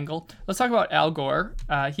after-work mingle. Let's talk about Al Gore.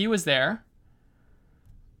 He was there.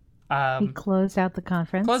 He closed out the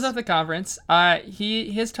conference.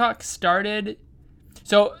 His talk started.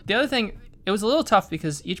 So the other thing, it was a little tough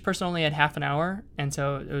because each person only had half an hour, and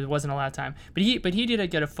so it wasn't a lot of time. But he did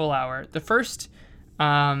get a full hour. The first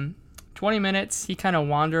 20 minutes, he kind of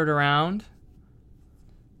wandered around.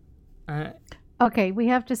 Okay, we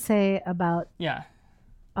have to say about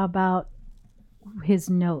his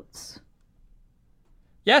notes.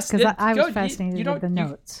 Yes, because I was fascinated with the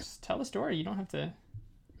notes. Tell the story. You don't have to.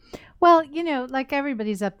 Well, like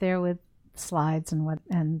everybody's up there with slides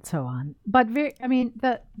and so on. But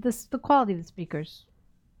the quality of the speakers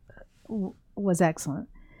was excellent,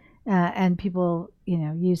 and people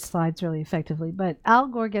use slides really effectively. But Al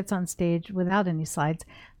Gore gets on stage without any slides,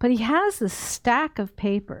 but he has this stack of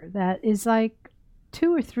paper that is like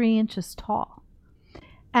 2 or 3 inches tall,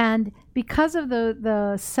 and because of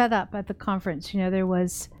the setup at the conference,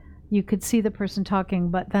 you could see the person talking,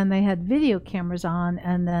 but then they had video cameras on,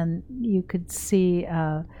 and then you could see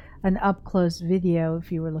an up-close video if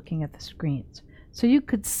you were looking at the screens. So you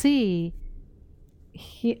could see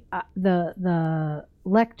the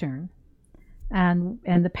lectern and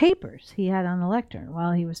the papers he had on the lectern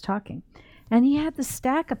while he was talking. And he had the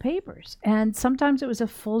stack of papers, and sometimes it was a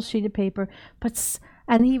full sheet of paper,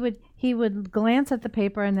 and he would glance at the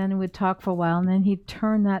paper, and then he would talk for a while, and then he'd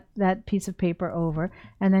turn that piece of paper over,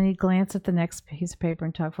 and then he'd glance at the next piece of paper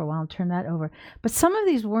and talk for a while and turn that over. But some of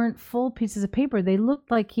these weren't full pieces of paper. They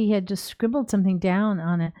looked like he had just scribbled something down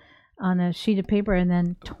on a sheet of paper and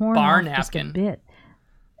then torn off just a bit.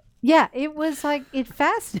 Yeah, it was like, it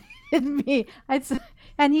fascinated me.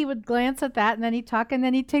 And he would glance at that, and then he'd talk, and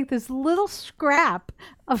then he'd take this little scrap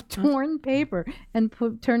of torn paper and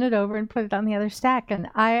turn it over and put it on the other stack. And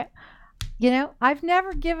I've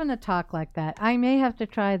never given a talk like that. I may have to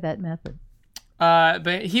try that method.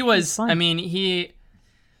 But he was, he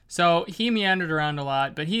meandered around a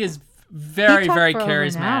lot, but he is very, very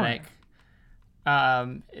charismatic.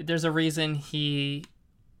 There's a reason he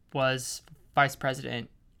was vice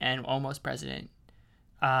president and almost president.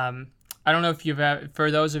 I don't know if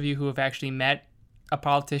for those of you who have actually met a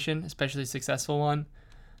politician, especially a successful one,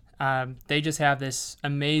 they just have this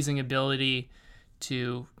amazing ability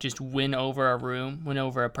to just win over a room, win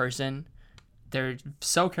over a person. They're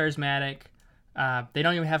so charismatic. They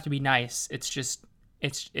don't even have to be nice.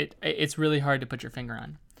 It's really hard to put your finger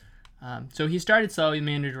on. So he started slow, he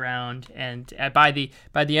meandered around, and by the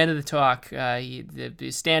end of the talk,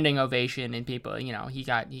 the standing ovation and people, he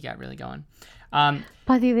got really going.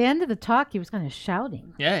 By the end of the talk, he was kind of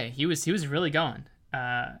shouting. Yeah, he was really going.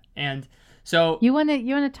 And so you want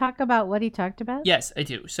to talk about what he talked about? Yes, I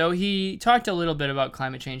do. So he talked a little bit about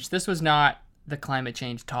climate change. This was not the climate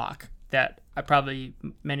change talk that probably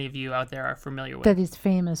many of you out there are familiar with. That he's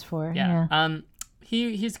famous for. Yeah.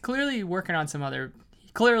 He's clearly working on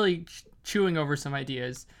clearly chewing over some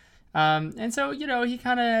ideas. And so, he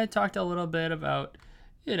kind of talked a little bit about,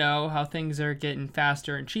 how things are getting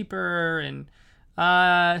faster and cheaper. And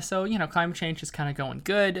so, climate change is kind of going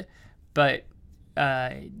good. But,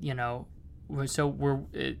 I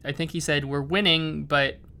think he said we're winning,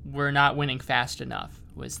 but we're not winning fast enough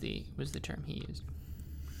was the term he used.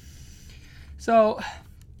 So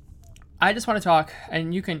I just want to talk,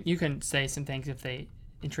 and you can say some things if they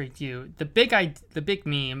intrigued you. The big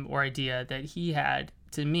meme or idea that he had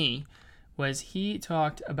to me was he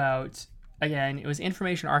talked about, again, it was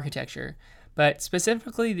information architecture, but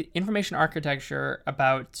specifically the information architecture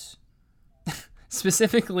about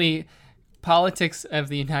specifically politics of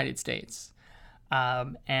the United States,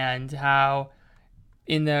 and how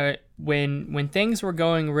when things were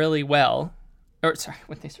going really well,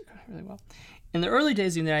 in the early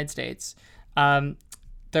days of the United States,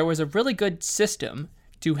 there was a really good system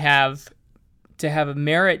to have a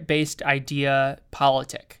merit-based idea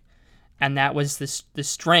politic. And that was the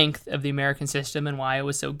strength of the American system and why it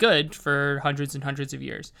was so good for hundreds and hundreds of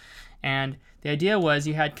years. And the idea was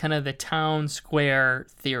you had kind of the town square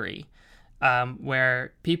theory,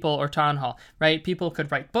 where people, or town hall, right? People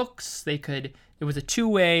could write books. It was a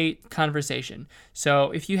two-way conversation.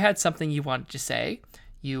 So if you had something you wanted to say,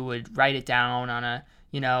 you would write it down on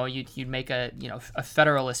you'd make a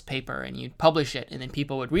Federalist paper and you'd publish it, and then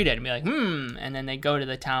people would read it and be like, and then they'd go to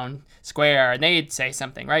the town square and they'd say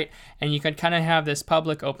something, right? And you could kind of have this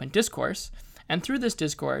public open discourse, and through this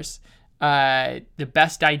discourse, the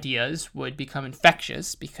best ideas would become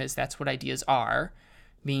infectious, because that's what ideas are.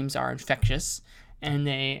 Memes are infectious. And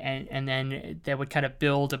then they would kind of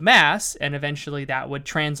build a mass, and eventually that would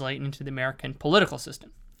translate into the American political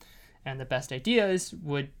system. And the best ideas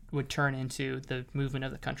would turn into the movement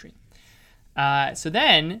of the country. So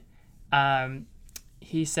then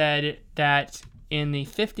he said that in the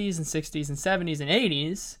 50s and 60s and 70s and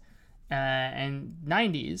 80s and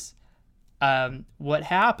 90s, what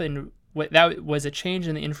happened, that was a change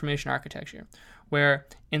in the information architecture, where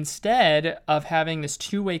instead of having this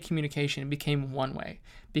two-way communication, it became one-way,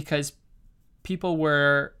 because people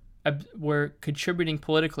were contributing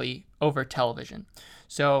politically over television.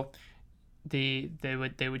 So they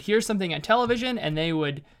would hear something on television, and they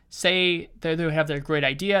would say they would have their great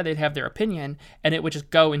idea, they'd have their opinion, and it would just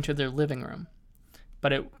go into their living room,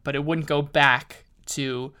 but it wouldn't go back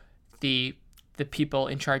to the people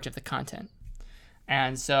in charge of the content.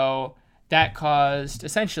 And so that caused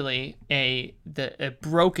essentially a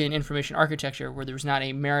broken information architecture, where there was not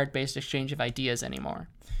a merit-based exchange of ideas anymore.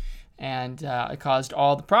 And it caused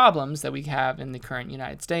all the problems that we have in the current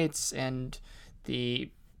United States, and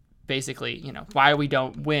basically, why we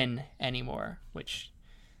don't win anymore, which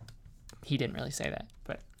he didn't really say that,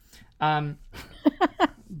 but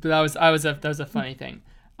that was a funny thing.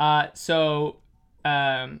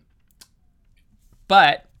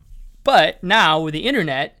 But now with the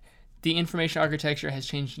internet, the information architecture has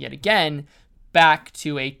changed yet again back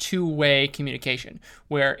to a two-way communication,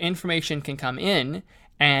 where information can come in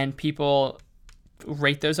and people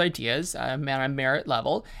rate those ideas on a merit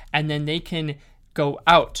level, and then they can go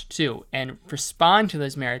out too and respond to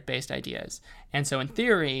those merit-based ideas. And so in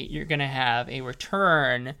theory, you're going to have a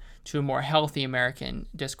return to a more healthy American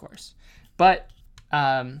discourse. But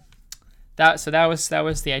that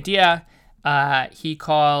was the idea. He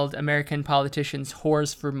called American politicians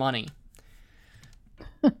whores for money.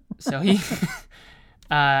 So he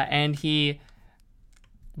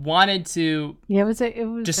wanted to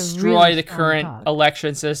destroy the current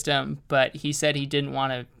election system, but he said he didn't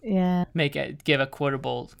want to give a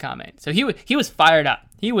quotable comment. So he was fired up.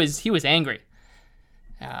 He was angry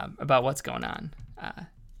about what's going on.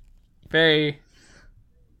 He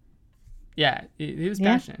was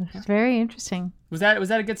passionate. It's very interesting. Was that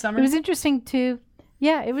a good summary? It was interesting too.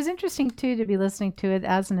 Yeah, it was interesting too to be listening to it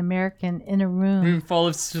as an American in a room full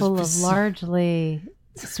of largely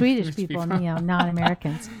Swedish people,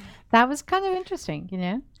 non-Americans. That was kind of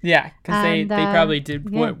interesting, Yeah, because they probably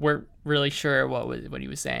weren't really sure what he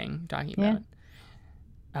was saying, talking about.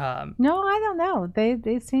 No, I don't know.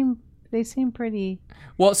 They seem pretty.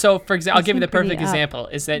 Well, so for example, I'll give you the perfect example,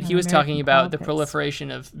 is that he was talking about the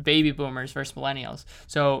proliferation of baby boomers versus millennials.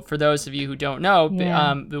 So for those of you who don't know,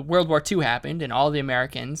 the World War II happened, and all the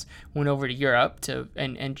Americans went over to Europe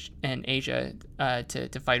and Asia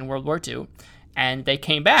to fight in World War II, and they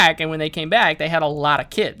came back. And when they came back, they had a lot of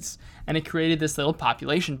kids. And it created this little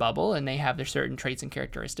population bubble, and they have their certain traits and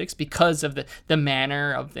characteristics because of the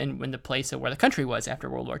manner of and the place of where the country was after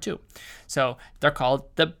World War II. So they're called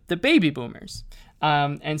the baby boomers.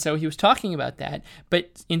 And so he was talking about that.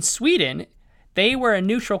 But in Sweden, they were a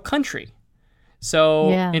neutral country.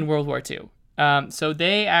 So in World War II, so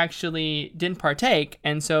they actually didn't partake,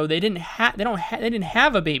 and so they didn't have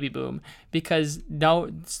a baby boom because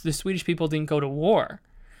the Swedish people didn't go to war.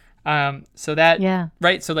 So that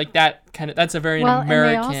right, so like that that's a very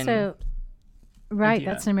American. And they also, right,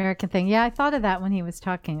 that's an American thing. Yeah, I thought of that when he was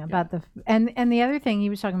talking about and the other thing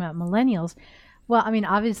he was talking about millennials. Well, I mean,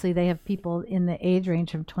 obviously they have people in the age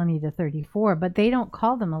range from 20 to 34, but they don't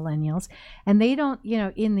call them millennials, and they don't.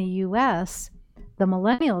 In the U.S., the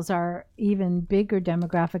millennials are even bigger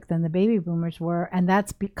demographic than the baby boomers were, and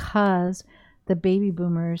that's because the baby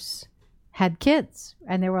boomers had kids,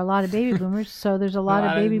 and there were a lot of baby boomers, so there's a lot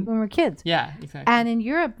of baby boomer kids. Yeah, exactly. And in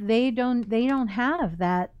Europe, they don't have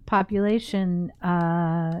that population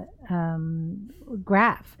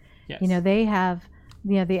graph. Yes. They have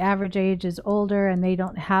the average age is older, and they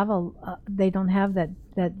don't have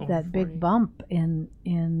that big bump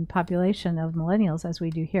in population of millennials as we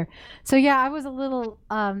do here. So I was a little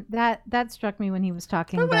that struck me when he was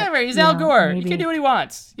talking. But whatever, he's Al Gore. He can do what he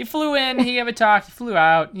wants. He flew in, he gave a talk, he flew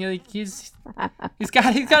out. He's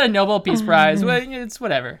got a Nobel Peace Prize. Well, it's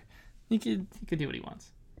whatever. He could do what he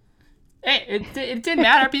wants. Hey, it didn't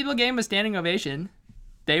matter. People gave him a standing ovation.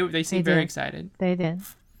 They seemed very excited. They did.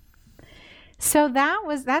 So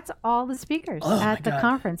that's all the speakers at the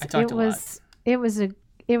conference. It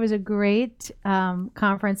was a great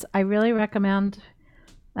conference. I really recommend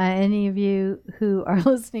any of you who are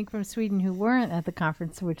listening from Sweden who weren't at the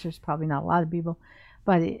conference, which there's probably not a lot of people,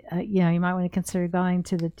 but you might want to consider going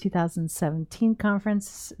to the 2017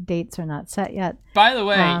 conference. Dates are not set yet. By the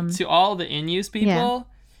way, to all the in-use people,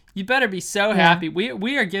 you better be so happy.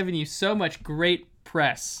 We are giving you so much great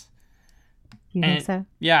press. You think so?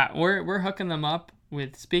 Yeah, we're hooking them up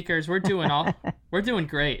with speakers. We're doing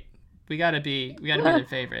great. We gotta be the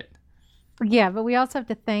favorite. Yeah, but we also have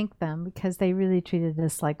to thank them because they really treated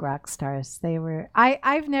us like rock stars. They were.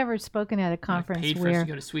 I've never spoken at a conference paid for us to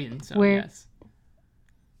go to Sweden. So yes.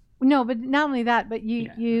 No, but not only that, but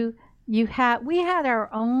we had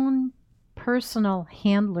our own personal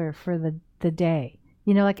handler for the day.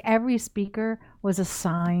 Like every speaker was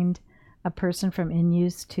assigned a person from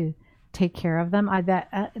in-use to take care of them.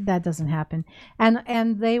 That doesn't happen.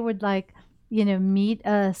 And they would meet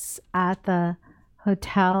us at the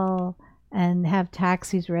hotel and have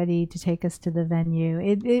taxis ready to take us to the venue.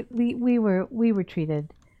 We were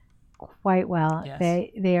treated quite well. Yes.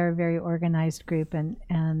 They are a very organized group,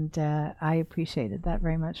 and I appreciated that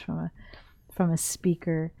very much from a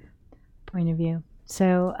speaker point of view.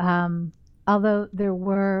 So although there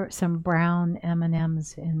were some brown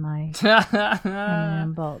M&Ms in my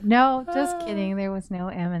M&M bowl. No, just kidding. There was no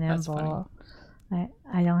M&M bowl.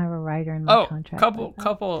 I don't have a writer in my contract.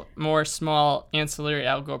 Couple more small ancillary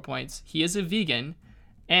Algor points. He is a vegan,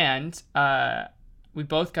 and we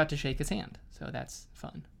both got to shake his hand, so that's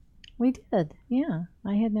fun. We did, yeah.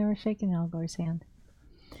 I had never shaken Al Gore's hand.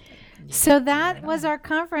 So that was our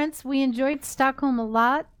conference. We enjoyed Stockholm a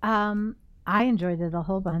lot. I enjoyed it a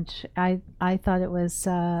whole bunch. I thought it was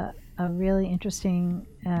a really interesting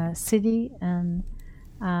city, and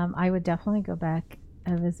I would definitely go back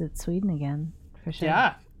and visit Sweden again, for sure.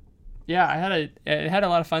 Yeah. I had a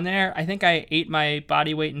lot of fun there. I think I ate my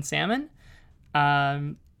body weight in salmon,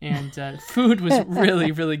 and food was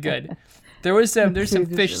really, really good. There's some fish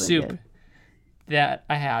really soup good. That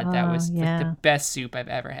I had that was the best soup I've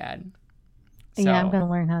ever had. So, yeah, I'm gonna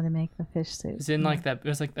learn how to make the fish soup. It was in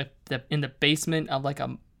the in the basement of like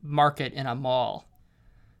a market in a mall,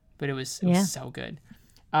 but it was so good.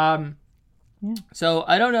 So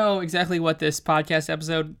I don't know exactly what this podcast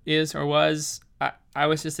episode is or was. I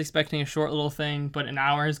was just expecting a short little thing, but an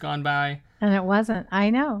hour has gone by. And it wasn't. I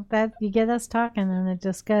know that you get us talking and it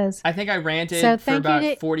just goes. I think I ranted for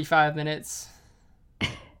about 45 minutes.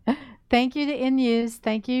 Thank you to In-Use.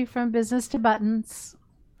 Thank you from Business to Buttons.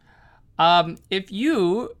 If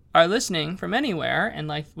you are listening from anywhere and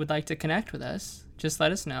would like to connect with us, just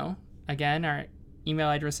let us know. Again, our email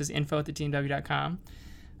address is info@thetmw.com.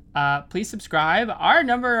 Please subscribe. Our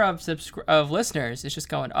number of listeners is just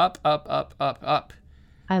going up, up, up, up, up.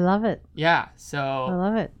 I love it. Yeah, so I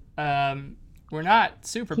love it. We're not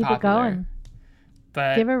super popular. Keep it going.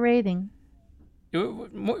 But give a rating.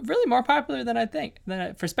 Really more popular than I think.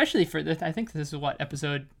 Especially for I think this is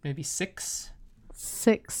episode maybe 6.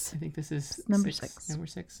 6. I think this is number 6. Number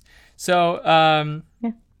 6. So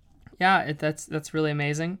that's really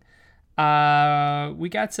amazing. We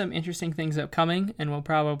got some interesting things upcoming, and we'll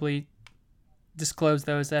probably disclose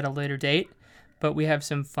those at a later date. But we have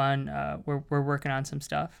some fun. We're working on some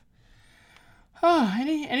stuff. Oh,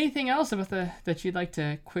 anything else about that you'd like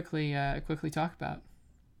to quickly talk about?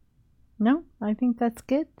 No, I think that's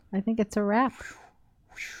good. I think it's a wrap.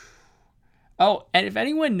 Oh, and if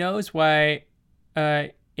anyone knows why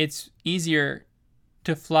it's easier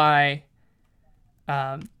to fly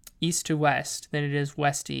east to west than it is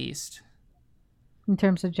west to east. In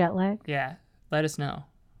terms of jet lag? Yeah, let us know.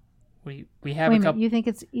 We have a couple. You think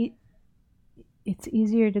it's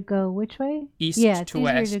easier to go which way? East to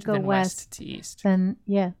west than west to east. Then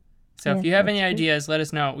So if you have any ideas, let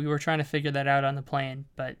us know. We were trying to figure that out on the plane,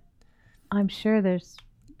 but I'm sure there's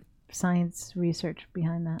science research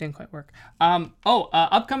behind that. Didn't quite work.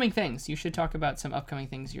 Upcoming things. You should talk about some upcoming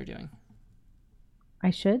things you're doing. I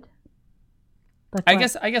should? I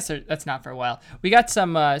guess that's not for a while. We got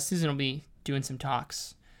some Susan will be doing some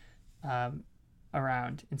talks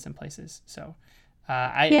around in some places. So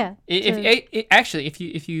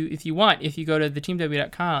if you want, if you go to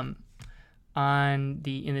theteamw.com in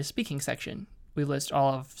the speaking section, we list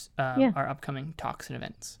all of our upcoming talks and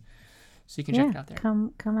events. So you can check it out there.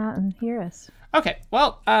 Come out and hear us. Okay.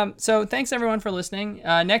 Well, so thanks everyone for listening.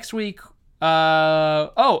 Next week, we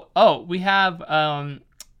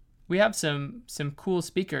have some cool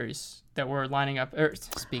speakers that we're lining up.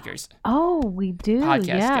 Speakers. Oh, we do. Podcast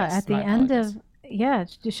guests. At the end apologies.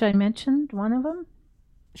 Should I mention one of them?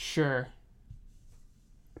 Sure.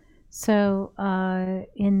 So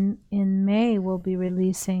in May, we'll be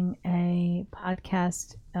releasing a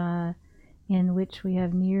podcast in which we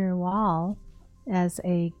have Nir Wall as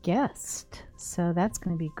a guest. So that's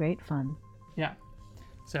going to be great fun. Yeah.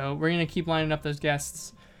 So we're gonna keep lining up those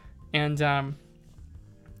guests, and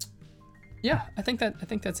yeah, I think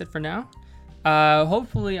that's it for now.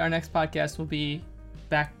 Hopefully our next podcast will be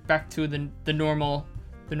back to the normal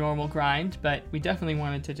grind, but we definitely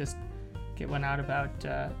wanted to just get one out about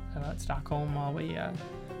Stockholm while we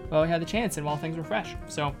had the chance and while things were fresh.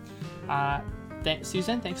 So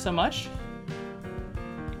Susan, thanks so much.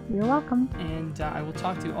 You're welcome. And I will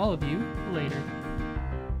talk to all of you later.